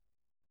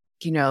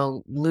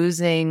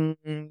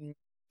losing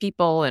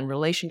people and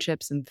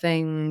relationships and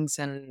things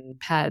and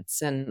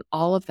pets and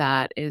all of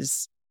that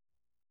is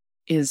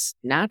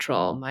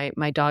natural.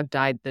 My dog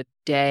died the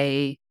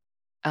day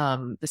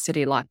the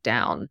city locked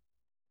down,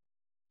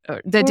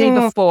 or the day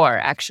before.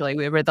 Actually,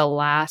 we were the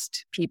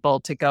last people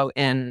to go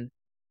in,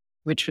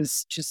 which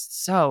was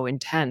just so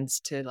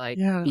intense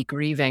to be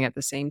grieving at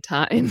the same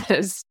time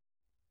as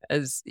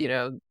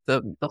the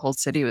whole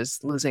city was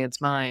losing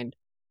its mind.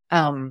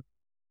 What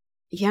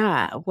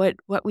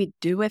we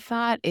do with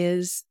that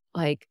is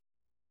like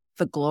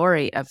the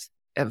glory of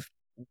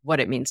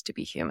what it means to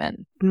be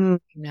human, and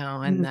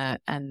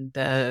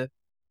the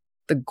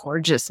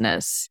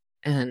gorgeousness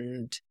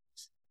and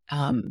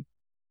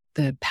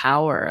the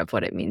power of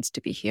what it means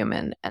to be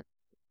human. And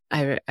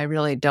I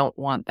really don't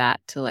want that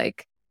to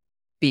like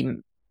be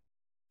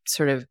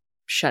sort of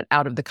shut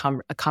out of a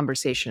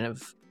conversation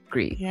of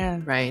grief. Yeah.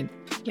 Right.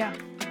 Yeah.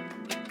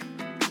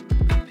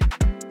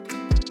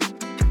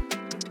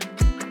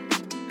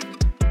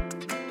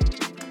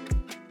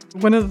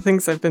 One of the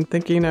things I've been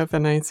thinking of,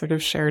 and I sort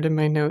of shared in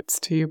my notes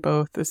to you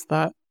both, is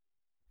that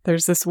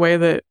there's this way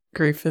that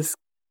grief is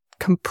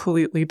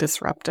completely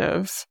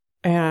disruptive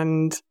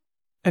and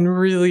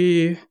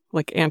really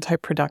like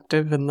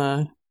anti-productive in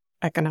the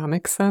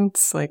economic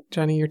sense. Like,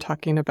 Jennye, you're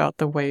talking about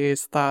the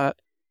ways that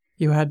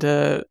you had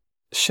to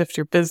shift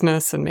your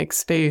business and make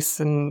space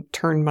and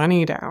turn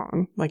money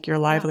down, like your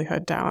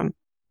livelihood down,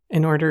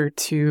 in order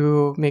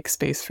to make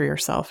space for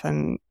yourself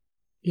and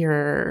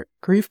your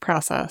grief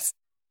process.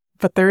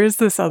 But there is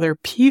this other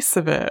piece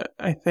of it,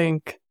 I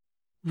think,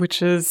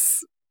 which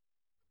is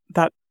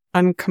that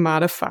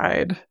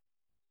uncommodified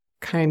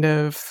kind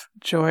of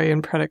joy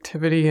and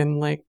productivity and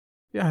like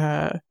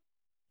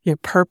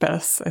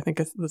purpose. I think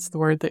that's the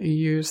word that you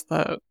use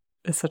that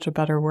is such a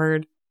better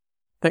word,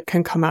 that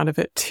can come out of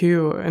it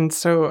too. And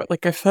so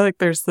like I feel like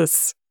there's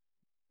this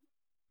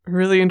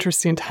really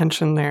interesting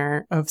tension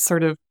there of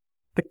sort of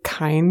the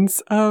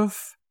kinds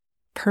of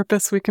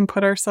purpose we can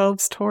put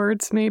ourselves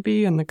towards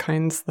maybe, and the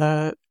kinds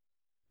that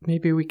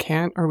maybe we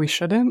can't or we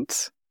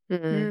shouldn't.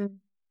 Mm-hmm.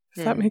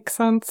 Does that make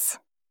sense?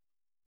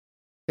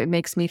 It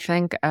makes me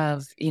think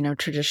of,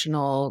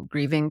 traditional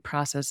grieving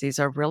processes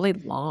are really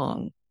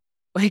long.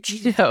 Like,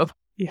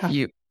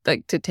 you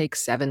like to take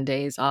 7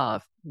 days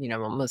off.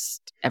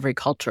 Almost every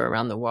culture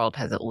around the world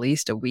has at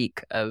least a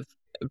week of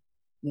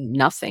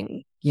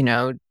nothing,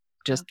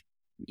 just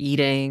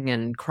eating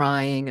and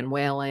crying and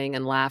wailing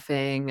and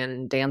laughing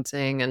and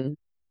dancing and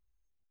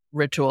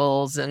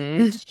rituals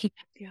and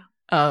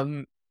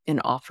in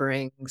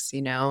offerings,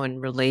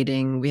 and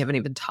relating. We haven't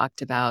even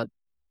talked about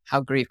how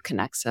grief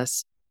connects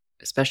us,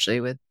 especially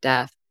with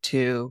death,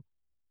 to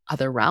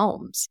other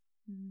realms.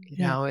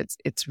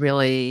 It's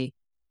really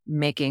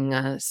making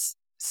us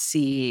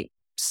see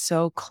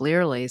so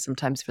clearly,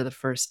 sometimes for the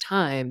first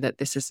time, that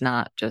this is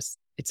not just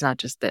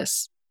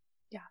this.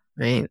 Yeah.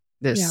 Right.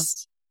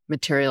 This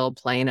material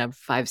plane of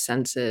five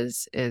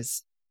senses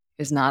is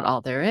not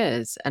all there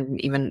is. And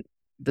even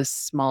the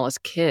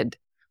smallest kid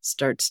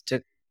starts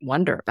to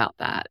wonder about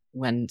that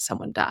when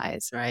someone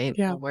dies, right?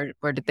 Yeah. Well,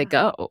 where did they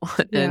go?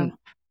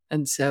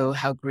 And so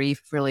how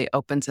grief really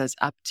opens us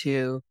up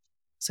to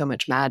so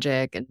much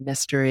magic and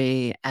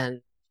mystery.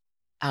 And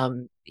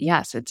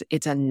yes,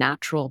 it's a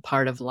natural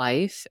part of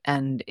life.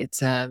 And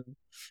it's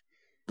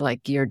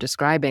like you're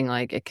describing,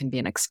 like it can be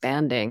an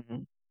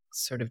expanding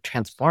sort of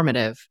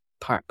transformative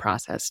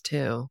process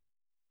too.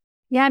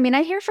 Yeah, I mean,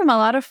 I hear from a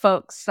lot of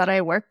folks that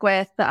I work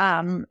with,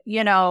 when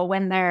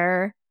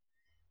they're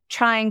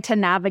trying to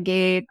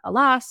navigate a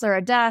loss or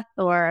a death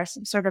or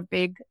some sort of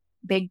big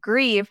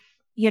grief,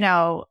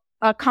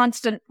 a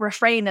constant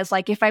refrain is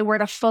like, if I were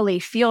to fully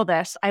feel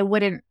this, I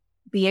wouldn't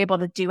be able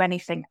to do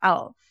anything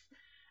else.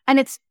 And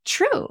it's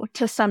true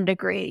to some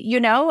degree,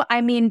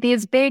 I mean,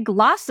 these big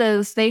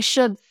losses, they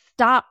should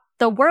stop.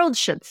 The world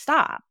should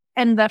stop.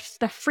 And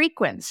the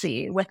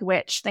frequency with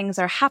which things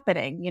are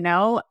happening,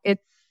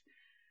 it's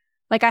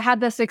like I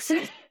had this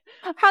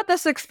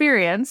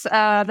experience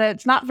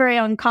that's not very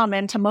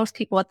uncommon to most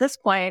people at this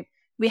point.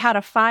 We had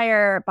a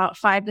fire about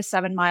 5 to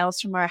 7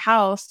 miles from our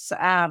house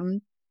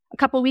a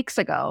couple weeks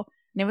ago.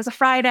 And it was a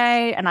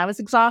Friday and I was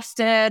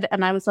exhausted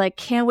and I was like,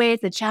 can't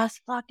wait to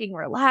just fucking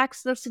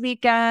relax this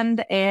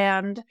weekend.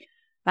 And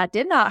that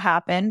did not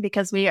happen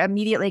because we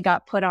immediately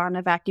got put on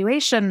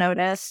evacuation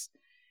notice.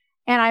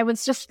 And I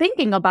was just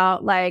thinking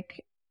about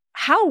like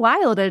how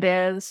wild it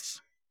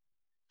is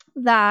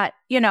that,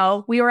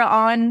 we were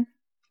on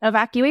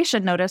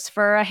evacuation notice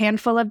for a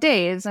handful of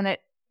days. And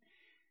it,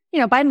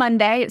 by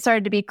Monday, it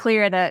started to be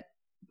clear that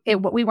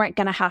we weren't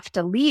going to have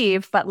to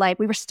leave, but like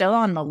we were still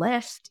on the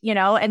list,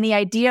 and the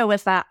idea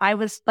was that I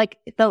was like,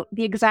 the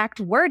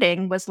exact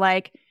wording was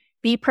like,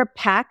 be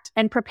packed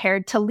and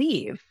prepared to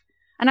leave.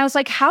 And I was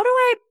like, how am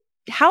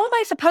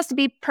I supposed to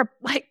be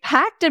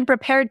packed and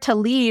prepared to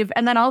leave?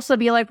 And then also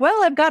be like,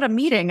 well, I've got a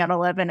meeting at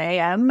 11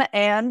 a.m.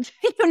 And,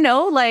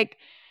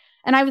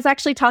 and I was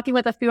actually talking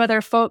with a few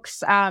other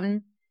folks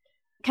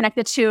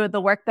connected to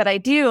the work that I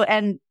do.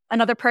 And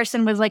another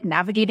person was like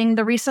navigating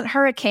the recent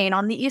hurricane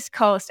on the East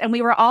Coast. And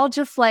we were all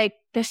just like,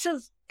 this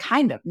is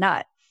kind of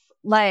nuts.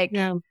 Like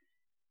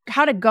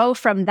how to go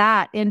from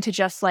that into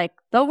just like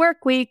the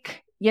work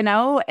week,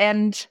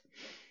 and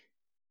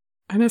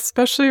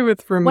especially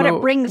with remote what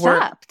it brings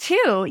work. up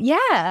too.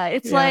 Yeah.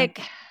 It's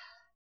like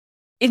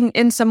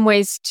in some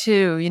ways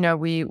too,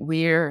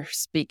 we're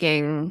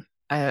speaking,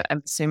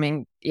 I'm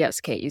assuming,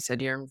 yes, Kate, you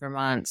said you're in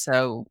Vermont.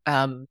 So,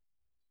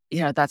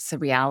 that's the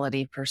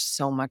reality for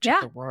so much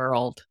of the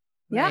world.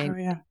 Right? Oh,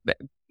 yeah.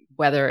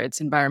 Whether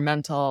it's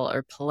environmental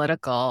or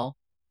political,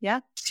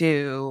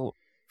 to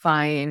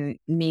find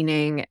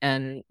meaning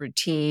and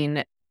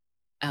routine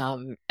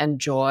and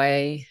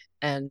joy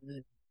and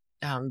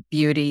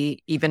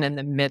beauty, even in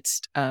the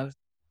midst of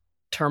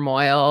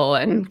turmoil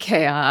and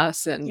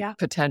chaos and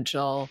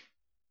potential,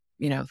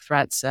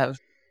 threats of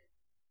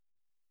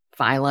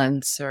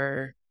violence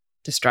or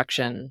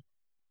destruction.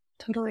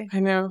 Totally. I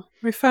know.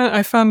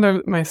 I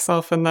found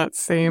myself in that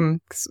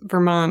same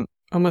Vermont.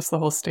 Almost the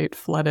whole state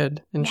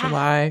flooded in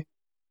July.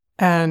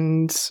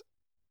 And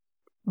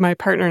my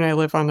partner and I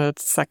live on a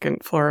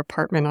second floor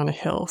apartment on a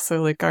hill.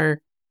 So like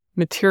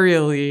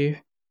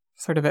materially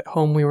sort of at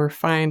home, we were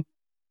fine.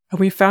 And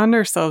we found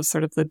ourselves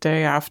sort of the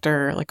day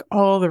after, like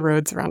all the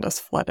roads around us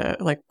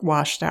flooded, like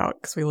washed out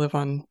because we live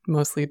on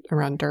mostly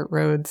around dirt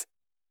roads.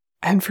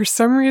 And for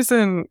some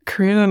reason,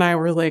 Karina and I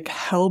were like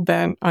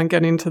hell-bent on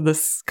getting to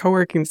this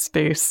co-working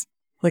space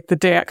like the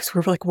day, because we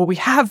were like, well, we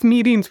have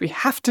meetings, we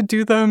have to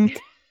do them.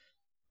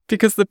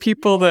 Because the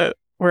people that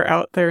were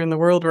out there in the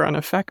world were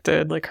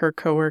unaffected, like her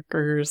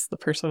coworkers, the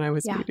person I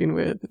was meeting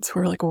with. And so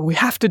we're like, well, we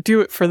have to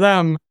do it for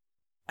them.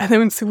 And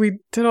then so we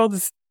did all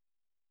this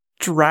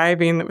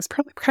driving that was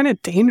probably kind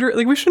of dangerous.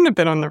 Like we shouldn't have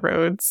been on the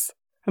roads.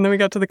 And then we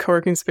got to the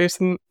co-working space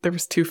and there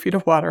was 2 feet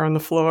of water on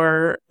the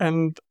floor.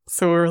 And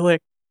so we were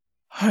like,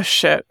 oh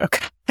shit,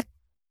 okay.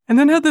 And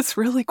then had this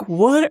really like,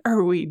 what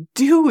are we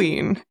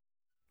doing?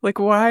 Like,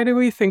 why do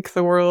we think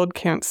the world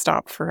can't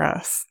stop for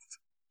us?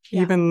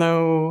 Even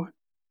though...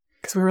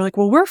 Because we were like,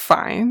 well, we're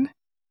fine.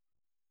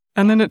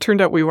 And then it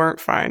turned out we weren't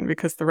fine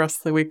because the rest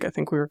of the week, I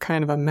think we were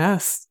kind of a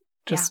mess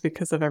just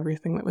because of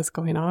everything that was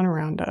going on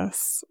around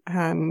us.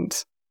 And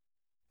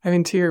I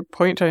mean, to your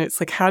point, Jennye, it's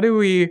like,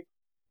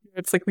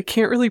 it's like we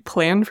can't really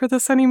plan for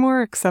this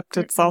anymore, except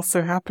it's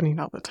also happening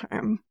all the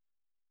time.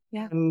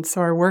 Yeah. And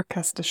so our work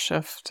has to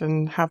shift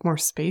and have more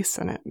space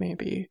in it,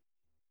 maybe.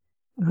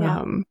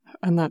 Yeah.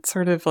 And that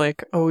sort of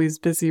like always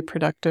busy,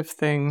 productive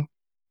thing,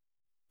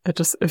 it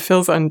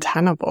feels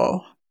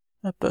untenable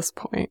at this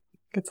point.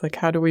 It's like,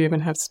 how do we even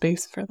have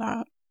space for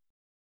that?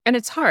 And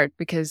it's hard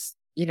because,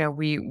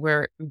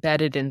 we're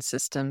embedded in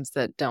systems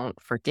that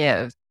don't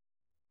forgive.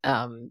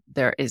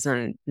 There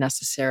isn't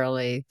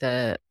necessarily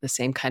the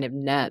same kind of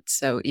net.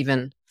 So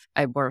even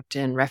I worked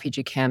in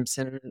refugee camps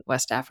in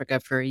West Africa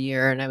for a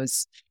year, and I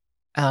was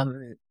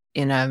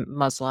in a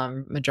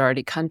Muslim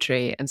majority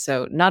country. And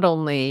so not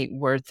only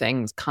were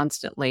things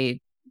constantly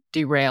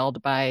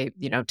derailed by,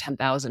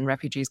 10,000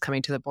 refugees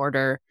coming to the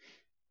border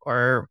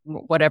or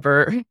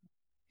whatever,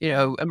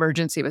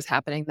 emergency was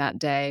happening that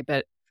day,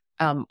 but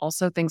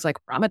also things like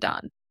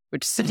Ramadan,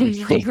 which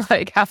suddenly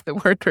like half the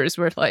workers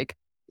were like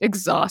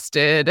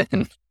exhausted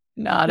and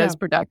not as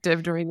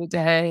productive during the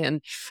day.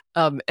 And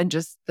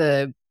just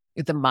the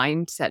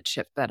mindset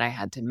shift that I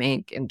had to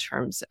make in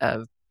terms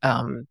of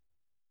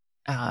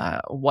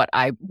what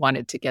I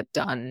wanted to get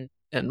done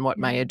and what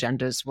my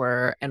agendas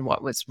were and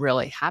what was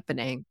really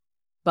happening,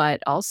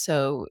 but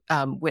also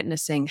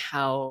witnessing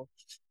how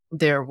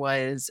there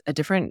was a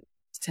different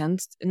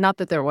sense, not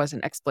that there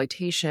wasn't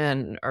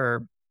exploitation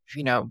or,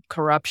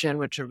 corruption,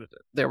 which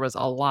there was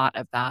a lot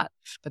of that,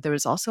 but there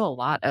was also a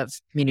lot of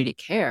community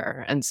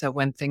care. And so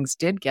when things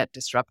did get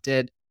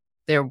disrupted,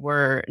 there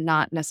were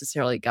not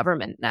necessarily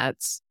government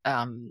nets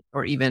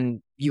or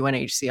even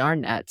UNHCR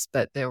nets,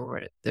 but there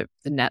were the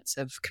nets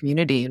of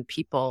community and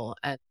people.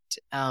 And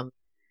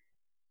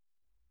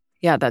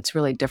that's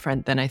really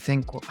different than I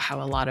think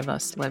how a lot of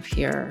us live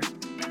here.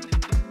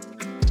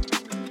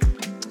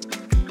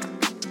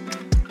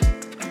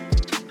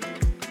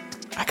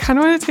 I kind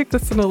of want to take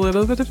this in a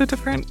little bit of a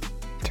different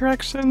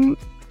direction.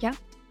 Yeah.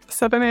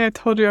 Sebene, I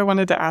told you I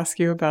wanted to ask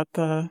you about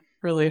the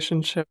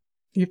relationship.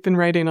 You've been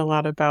writing a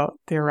lot about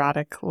the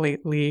erotic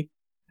lately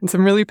in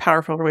some really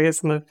powerful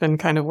ways, and they've been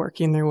kind of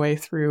working their way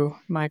through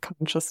my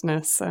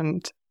consciousness.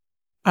 And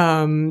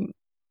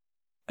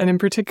in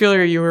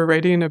particular, you were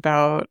writing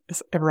about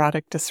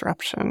erotic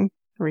disruption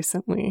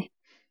recently.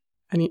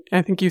 And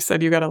I think you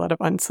said you got a lot of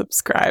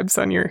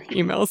unsubscribes on your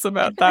emails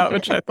about that,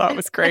 which I thought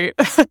was great.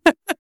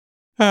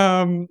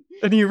 And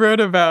you wrote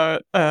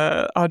about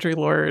Audre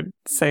Lorde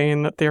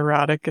saying that the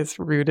erotic is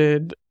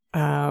rooted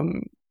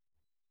in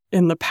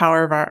the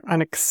power of our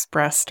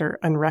unexpressed or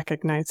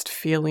unrecognized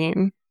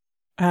feeling.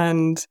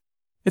 And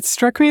it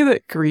struck me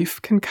that grief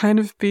can kind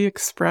of be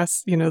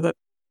expressed,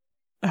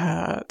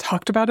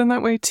 talked about in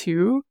that way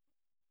too.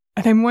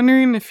 And I'm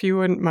wondering if you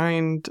wouldn't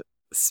mind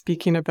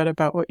speaking a bit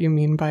about what you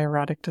mean by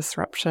erotic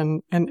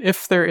disruption and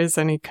if there is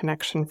any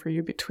connection for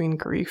you between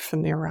grief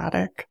and the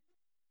erotic.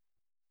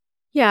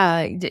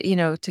 Yeah,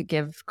 to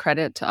give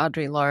credit to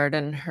Audre Lorde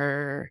and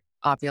her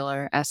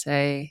popular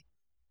essay,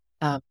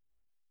 and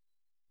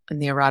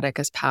the erotic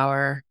as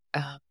power,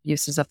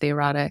 uses of the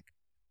erotic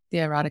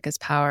as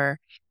power,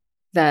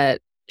 that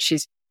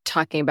she's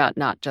talking about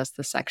not just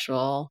the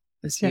sexual,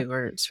 as you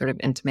were sort of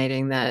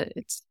intimating, that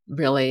it's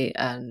really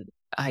an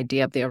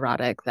idea of the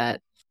erotic that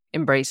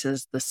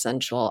embraces the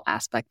sensual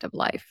aspect of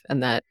life.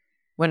 And that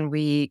when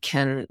we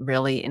can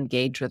really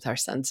engage with our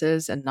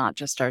senses and not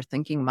just our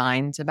thinking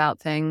minds about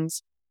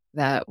things,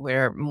 that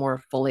we're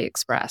more fully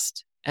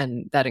expressed.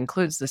 And that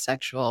includes the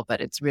sexual, but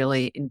it's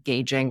really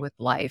engaging with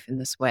life in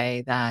this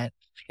way that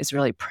is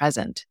really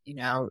present.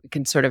 It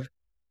can sort of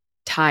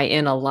tie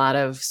in a lot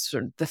of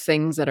sort of the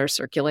things that are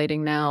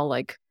circulating now,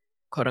 like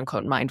quote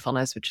unquote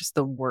mindfulness, which is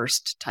the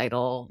worst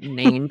title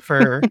name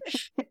for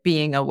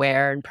being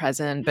aware and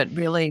present, but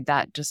really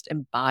that just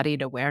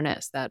embodied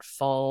awareness, that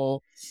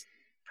full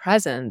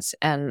presence.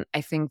 And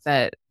I think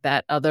that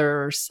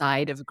other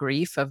side of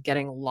grief, of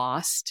getting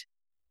lost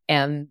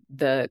and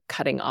the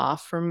cutting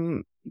off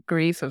from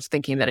grief, of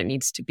thinking that it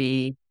needs to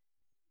be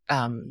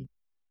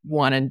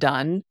one and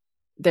done,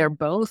 they're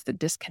both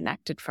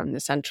disconnected from the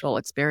central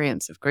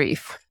experience of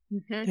grief.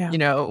 Mm-hmm.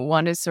 Yeah.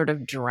 One is sort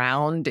of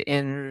drowned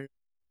in,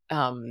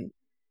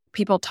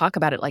 people talk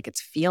about it like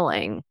it's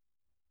feeling,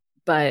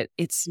 but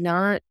it's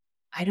not.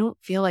 I don't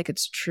feel like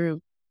it's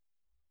true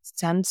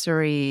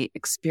sensory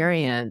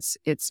experience.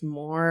 It's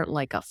more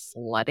like a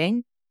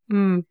flooding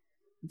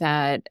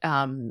that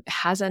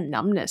has a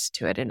numbness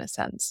to it in a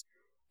sense,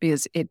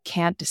 because it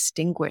can't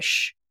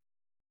distinguish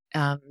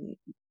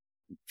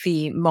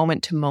the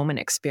moment-to-moment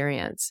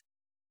experience.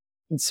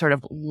 It's sort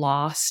of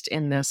lost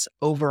in this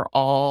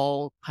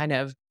overall kind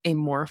of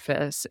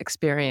amorphous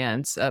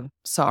experience of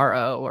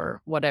sorrow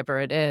or whatever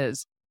it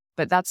is.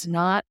 But that's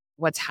not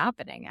what's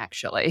happening,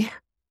 actually,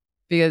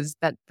 because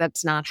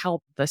that's not how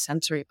the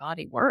sensory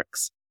body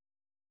works.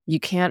 You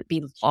can't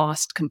be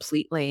lost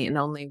completely in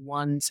only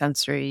one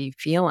sensory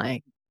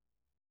feeling.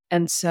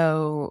 And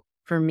so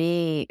for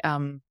me,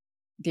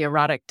 the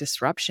erotic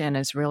disruption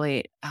is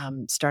really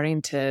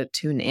starting to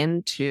tune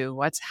into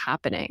what's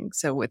happening.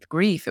 So with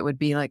grief, it would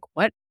be like,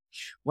 what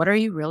are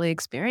you really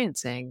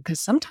experiencing? Because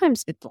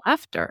sometimes it's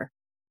laughter.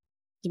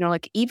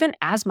 Like even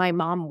as my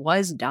mom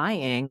was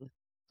dying,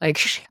 like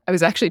I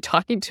was actually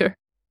talking to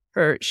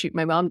her.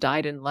 My mom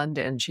died in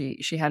London.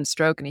 She had a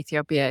stroke in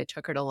Ethiopia. I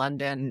took her to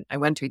London. I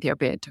went to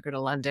Ethiopia. I took her to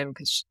London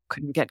because she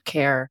couldn't get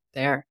care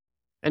there.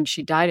 And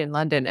she died in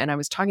London. And I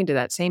was talking to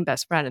that same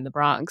best friend in the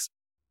Bronx.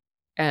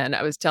 And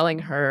I was telling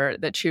her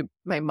that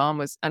my mom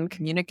was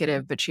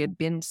uncommunicative, but she had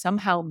been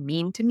somehow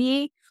mean to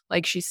me.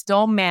 Like she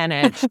still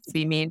managed to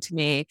be mean to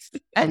me.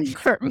 And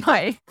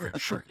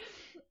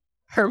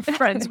her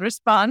friend's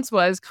response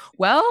was,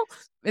 well,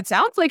 it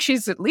sounds like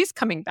she's at least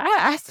coming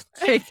back.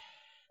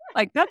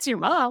 Like that's your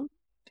mom.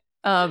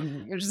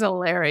 Which is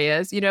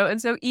hilarious,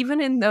 And so even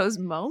in those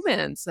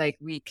moments, like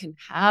we can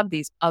have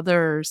these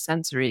other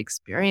sensory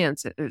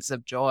experiences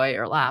of joy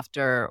or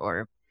laughter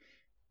or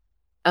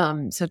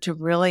so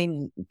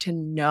to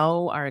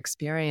know our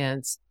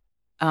experience,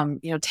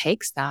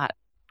 takes that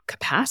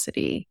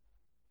capacity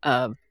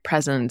of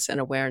presence and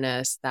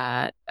awareness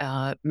that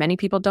many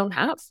people don't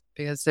have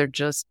because they're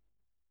just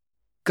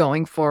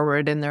going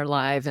forward in their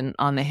life and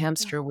on the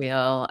hamster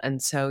wheel.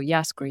 And so,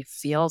 yes, grief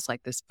feels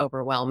like this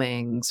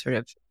overwhelming sort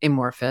of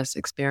amorphous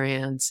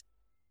experience.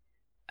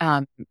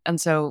 And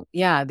so,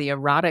 the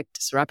erotic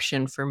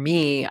disruption for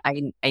me,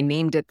 I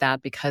named it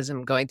that because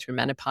I'm going through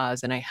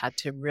menopause and I had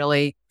to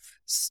really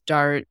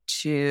start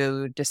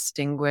to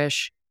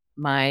distinguish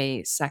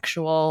my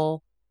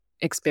sexual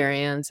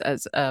experience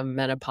as a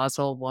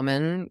menopausal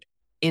woman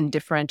in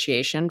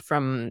differentiation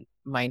from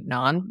my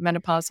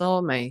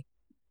non-menopausal, my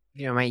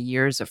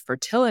years of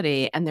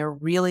fertility, and they're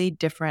really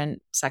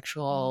different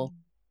sexual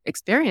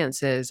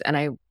experiences.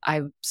 And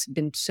I've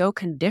been so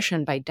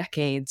conditioned by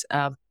decades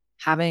of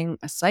having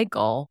a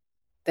cycle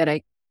that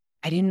I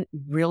didn't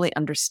really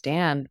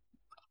understand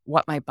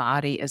what my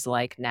body is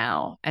like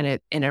now. And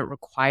it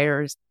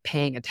requires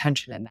paying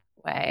attention in that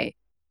way.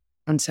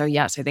 And so,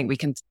 yes, I think we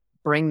can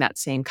bring that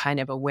same kind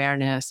of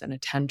awareness and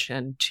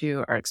attention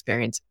to our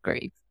experience of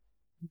grief.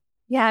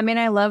 Yeah, I mean,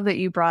 I love that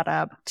you brought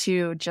up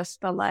to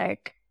just the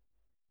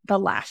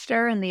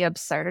laughter and the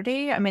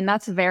absurdity. I mean,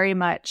 that's very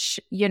much,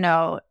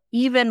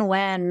 even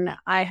when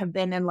I have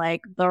been in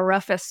like the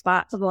roughest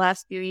spots of the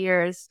last few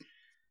years,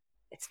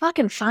 it's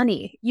fucking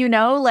funny,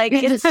 like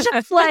it's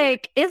just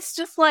like,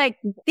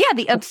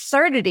 the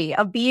absurdity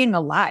of being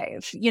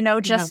alive,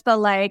 just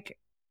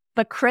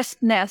the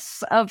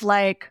crispness of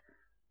like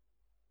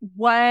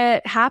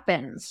what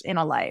happens in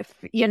a life,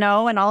 and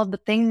all of the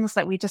things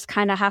that we just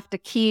kind of have to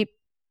keep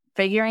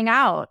figuring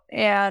out.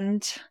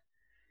 And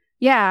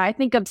yeah, I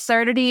think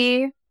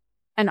absurdity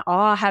and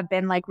awe have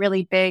been like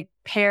really big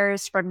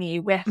pairs for me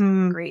with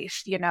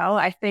grief,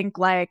 I think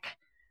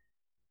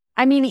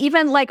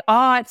even like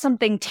awe at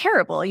something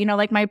terrible,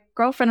 like my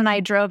girlfriend and I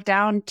drove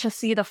down to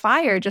see the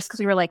fire just because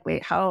we were like,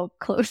 wait, how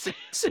close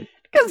is it?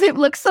 Because it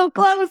looked so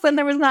close and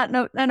there was not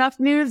enough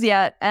news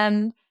yet.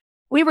 And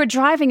we were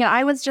driving and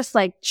I was just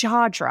like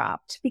jaw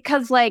dropped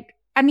because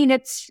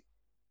it's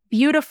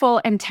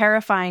beautiful and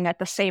terrifying at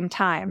the same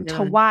time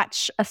to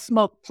watch a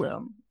smoke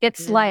plume.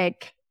 It's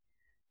like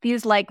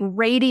these like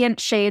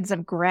radiant shades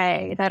of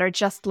gray that are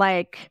just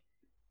like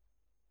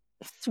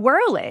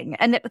swirling.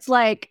 And it's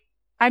like,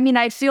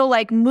 I feel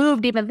like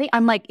moved even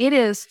I'm like, it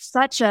is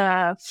such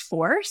a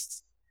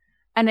force.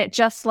 And it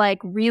just like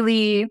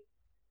really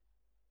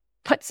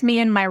puts me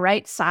in my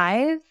right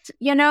size,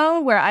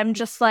 where I'm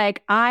just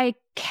like, I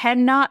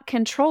cannot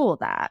control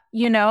that,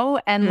 and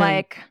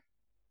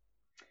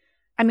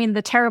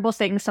the terrible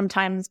things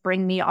sometimes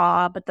bring me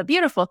awe, but the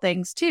beautiful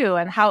things too,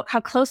 and how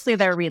closely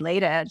they're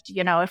related,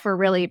 if we're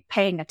really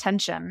paying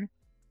attention.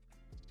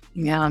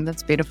 Yeah,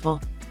 that's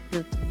beautiful.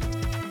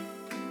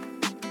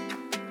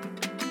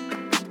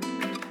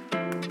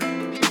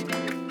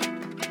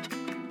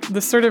 The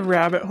sort of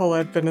rabbit hole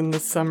I've been in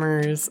this summer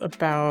is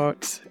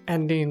about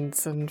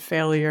endings and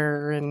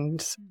failure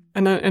and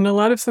in a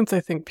lot of sense,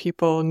 I think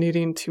people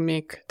needing to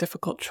make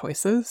difficult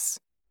choices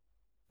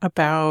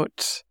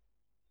about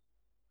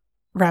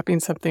wrapping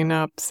something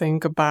up, saying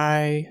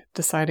goodbye,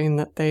 deciding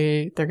that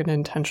they're going to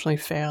intentionally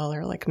fail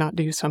or like not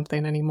do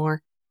something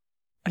anymore.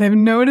 And I've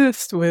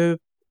noticed with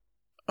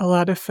a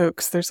lot of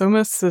folks, there's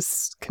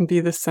almost can be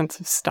this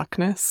sense of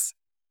stuckness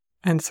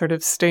and sort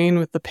of staying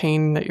with the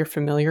pain that you're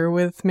familiar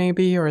with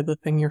maybe, or the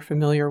thing you're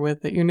familiar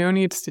with that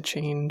needs to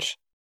change.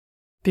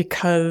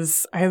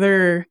 Because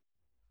either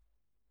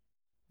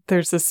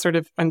there's this sort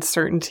of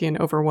uncertainty and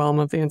overwhelm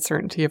of the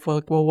uncertainty of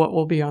like, well, what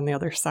will be on the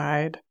other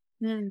side?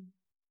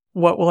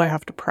 What will I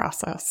have to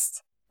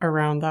process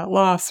around that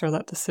loss or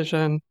that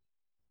decision?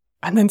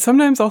 And then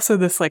sometimes also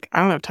this like, I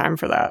don't have time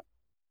for that.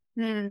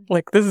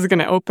 Like this is going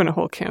to open a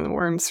whole can of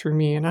worms for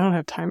me and I don't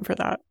have time for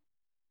that.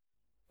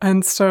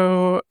 And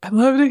so I'd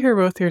love to hear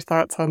both your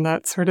thoughts on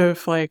that sort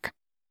of like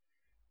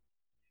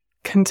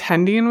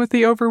contending with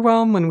the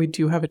overwhelm when we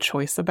do have a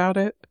choice about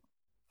it,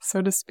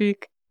 so to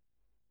speak.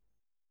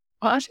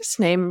 Well, I'll just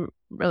name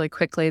really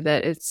quickly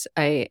that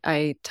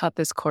I taught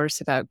this course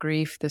about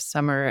grief this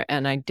summer,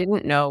 and I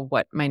didn't know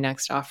what my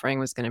next offering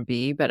was going to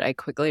be, but I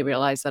quickly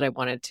realized that I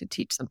wanted to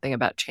teach something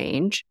about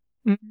change.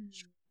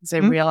 Because I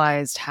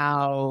realized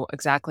how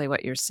exactly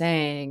what you're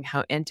saying,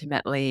 how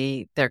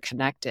intimately they're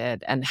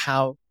connected, and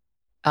how,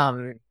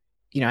 I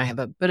have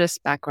a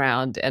Buddhist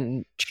background,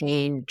 and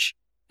change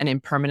and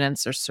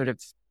impermanence are sort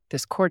of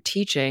this core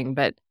teaching,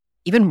 but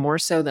even more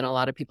so than a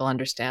lot of people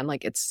understand,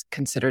 like it's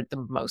considered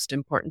the most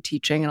important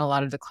teaching in a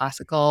lot of the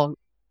classical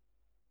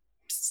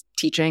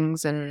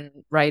teachings and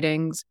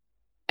writings.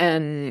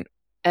 And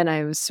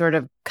I was sort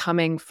of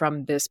coming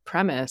from this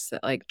premise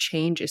that like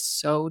change is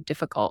so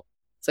difficult.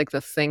 It's like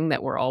the thing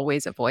that we're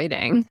always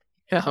avoiding,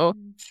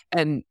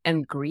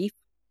 and grief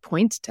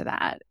points to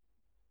that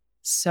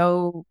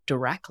so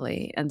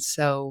directly. And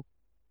so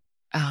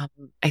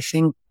I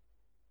think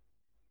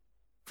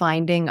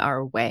finding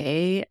our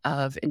way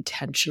of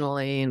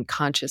intentionally and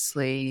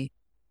consciously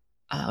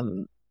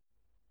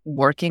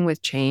working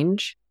with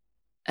change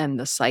and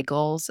the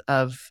cycles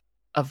of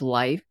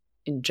life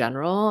in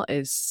general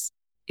is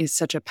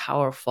such a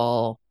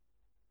powerful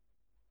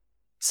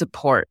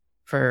support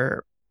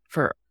for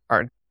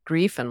our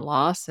grief and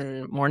loss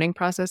and mourning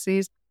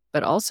processes,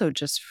 but also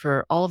just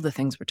for all of the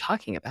things we're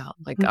talking about.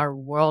 Like our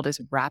world is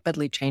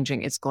rapidly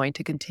changing. It's going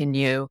to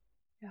continue.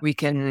 Yeah. We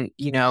can,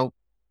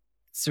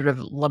 sort of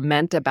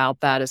lament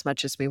about that as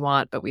much as we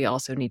want, but we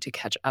also need to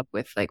catch up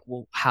with like,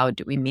 well, how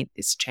do we meet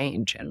this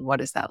change, and what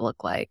does that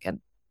look like, and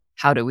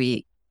how do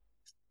we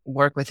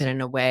work with it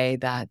in a way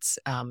that's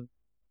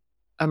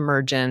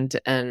emergent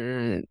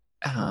and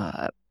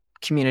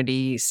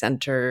community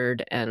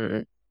centered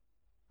and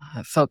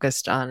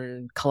focused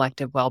on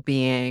collective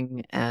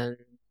well-being and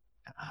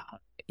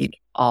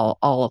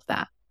all of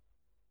that.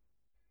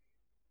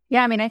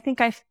 Yeah, I mean, I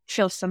think I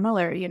feel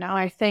similar.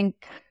 I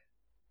think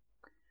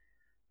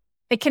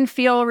it can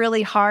feel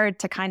really hard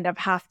to kind of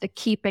have to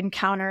keep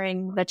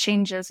encountering the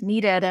changes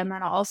needed. And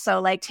then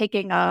also like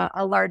taking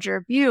a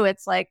larger view,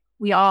 it's like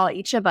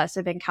each of us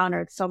have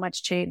encountered so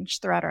much change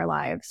throughout our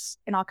lives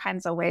in all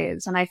kinds of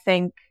ways. And I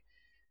think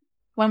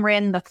when we're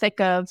in the thick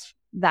of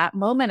that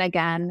moment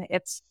again,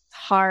 it's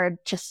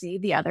hard to see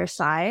the other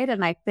side.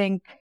 And I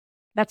think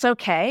that's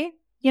okay,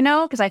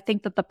 because I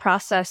think that the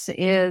process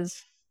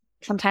is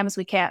sometimes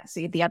we can't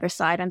see the other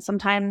side, and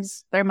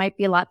sometimes there might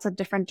be lots of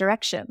different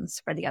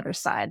directions for the other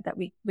side that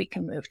we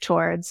can move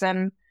towards.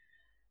 And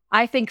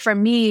I think for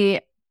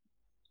me,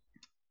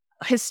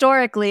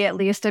 historically at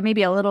least, and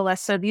maybe a little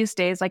less so these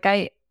days, like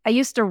I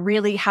used to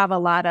really have a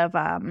lot of,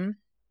 I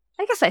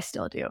guess I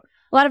still do,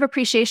 a lot of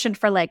appreciation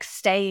for like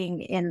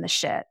staying in the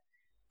shit.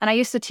 And I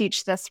used to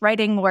teach this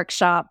writing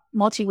workshop,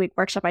 multi-week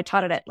workshop. I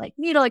taught it at like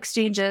Needle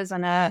Exchanges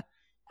and a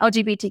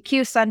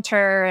LGBTQ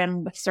center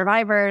and with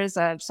survivors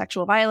of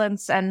sexual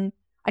violence. And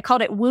I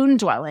called it wound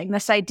dwelling,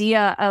 this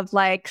idea of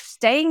like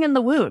staying in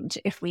the wound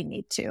if we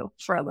need to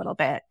for a little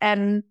bit.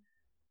 And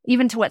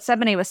even to what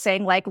Sebene was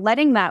saying, like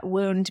letting that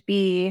wound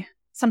be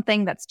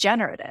something that's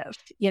generative,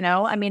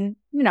 I mean,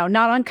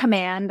 not on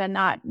command and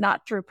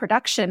not through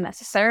production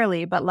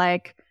necessarily, but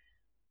like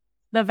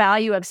the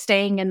value of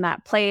staying in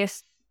that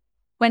place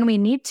when we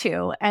need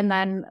to, and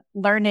then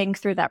learning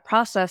through that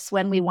process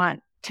when we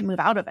want to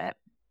move out of it.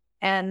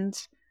 And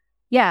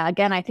yeah,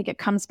 again, I think it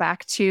comes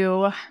back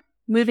to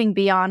moving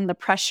beyond the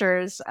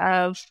pressures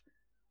of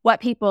what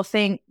people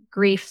think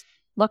grief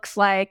looks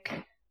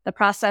like, the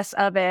process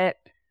of it.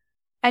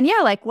 And yeah,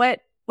 like what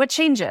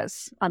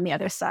changes on the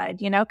other side,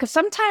 because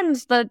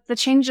sometimes the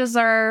changes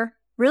are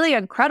really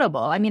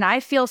incredible. I mean, I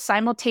feel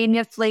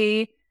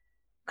simultaneously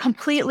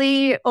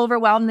completely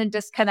overwhelmed and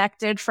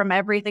disconnected from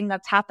everything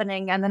that's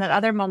happening. And then at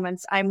other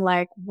moments, I'm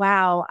like,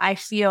 wow, I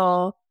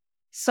feel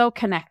so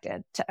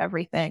connected to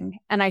everything.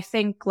 And I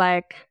think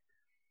like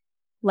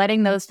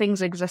letting those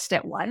things exist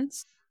at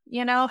once,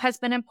 has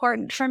been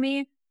important for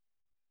me.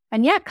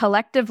 And yeah,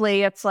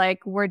 collectively, it's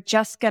like,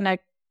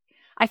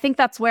 I think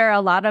that's where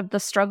a lot of the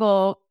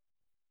struggle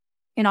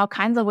in all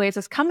kinds of ways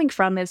is coming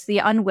from, is the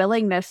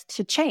unwillingness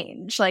to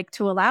change, like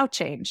to allow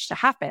change to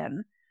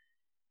happen.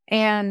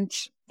 And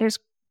there's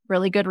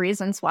really good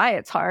reasons why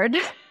it's hard.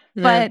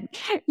 Yeah.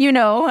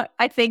 But,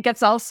 I think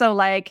it's also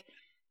like,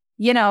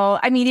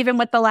 I mean, even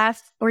with the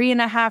last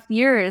 3.5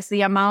 years,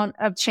 the amount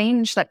of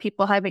change that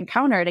people have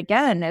encountered,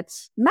 again,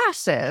 it's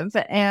massive.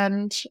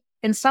 And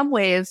in some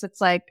ways, it's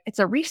like, it's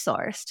a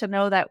resource to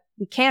know that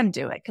we can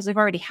do it because we've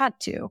already had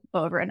to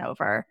over and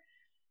over.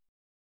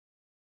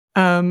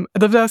 I'd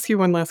love to ask you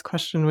one last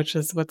question, which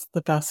is, what's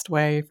the best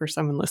way for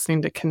someone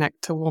listening to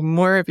connect to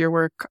more of your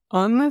work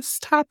on this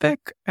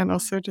topic and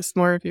also just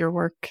more of your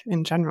work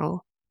in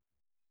general?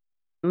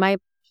 My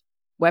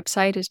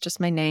website is just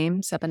my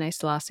name,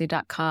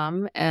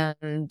 sebeneselassie.com.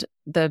 And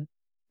the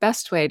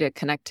best way to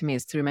connect to me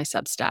is through my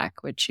Substack,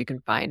 which you can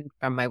find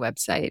from my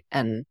website.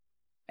 And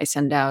I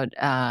send out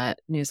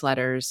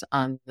newsletters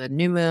on the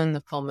new moon,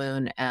 the full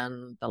moon,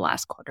 and the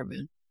last quarter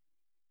moon.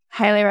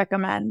 Highly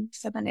recommend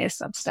Sebene's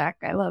Substack.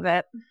 I love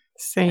it.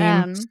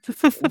 Same.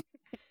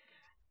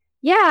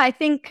 Yeah, I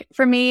think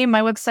for me,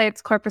 my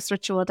website's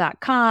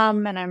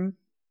corpusritual.com, and I'm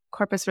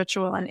Corpus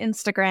Ritual on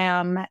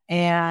Instagram.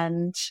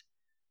 And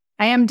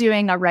I am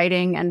doing a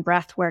writing and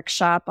breath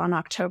workshop on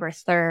October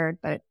 3rd,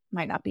 but it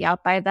might not be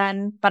out by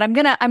then. But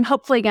I'm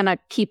hopefully going to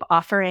keep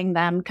offering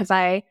them because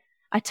I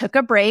took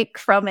a break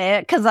from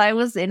it because I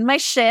was in my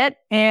shit.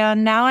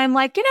 And now I'm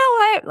like, you know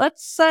what?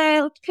 Let's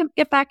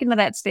get back into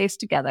that space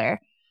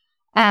together.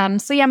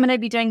 So yeah, I'm going to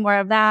be doing more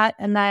of that.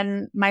 And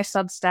then my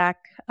Substack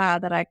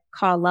that I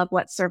call Love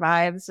What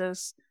Survives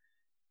is,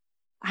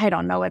 I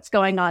don't know what's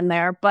going on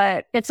there,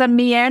 but it's a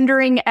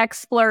meandering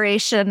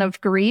exploration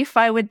of grief,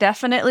 I would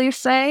definitely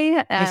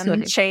say,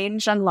 and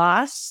change and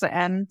loss.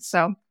 And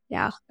so,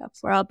 yeah,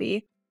 that's where I'll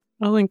be.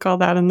 I'll link all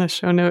that in the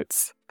show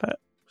notes, but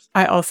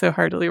I also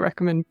heartily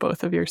recommend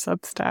both of your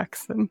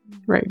Substacks and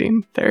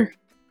writing there.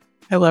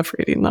 I love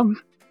reading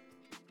them.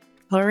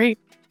 All right.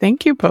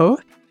 Thank you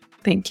both.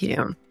 Thank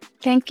you.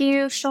 Thank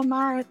you so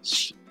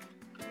much.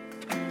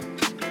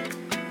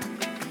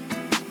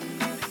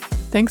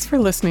 Thanks for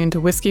listening to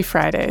Whiskey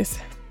Fridays.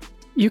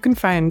 You can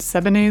find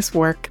Sebene's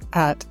work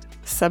at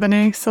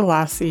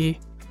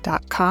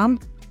sebeneselassie.com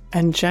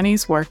and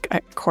Jennye's work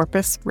at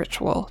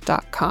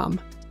corpusritual.com.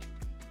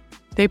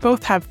 They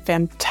both have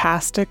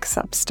fantastic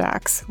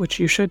Substacks, which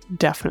you should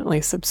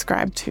definitely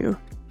subscribe to.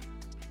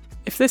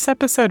 If this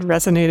episode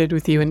resonated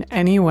with you in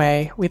any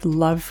way, we'd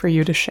love for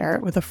you to share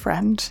it with a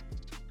friend.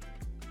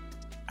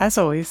 As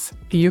always,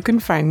 you can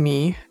find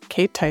me,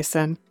 Kate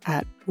Tyson,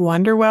 at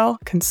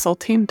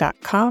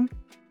wonderwellconsulting.com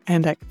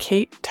and at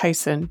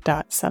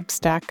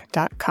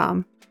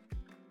katetyson.substack.com.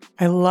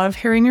 I love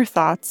hearing your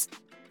thoughts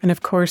and,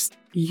 of course,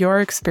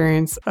 your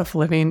experience of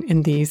living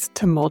in these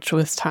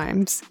tumultuous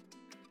times.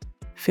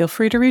 Feel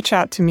free to reach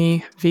out to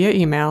me via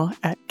email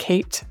at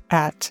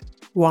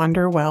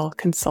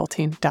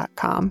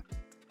kate@wanderwellconsulting.com.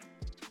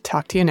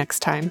 Talk to you next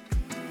time.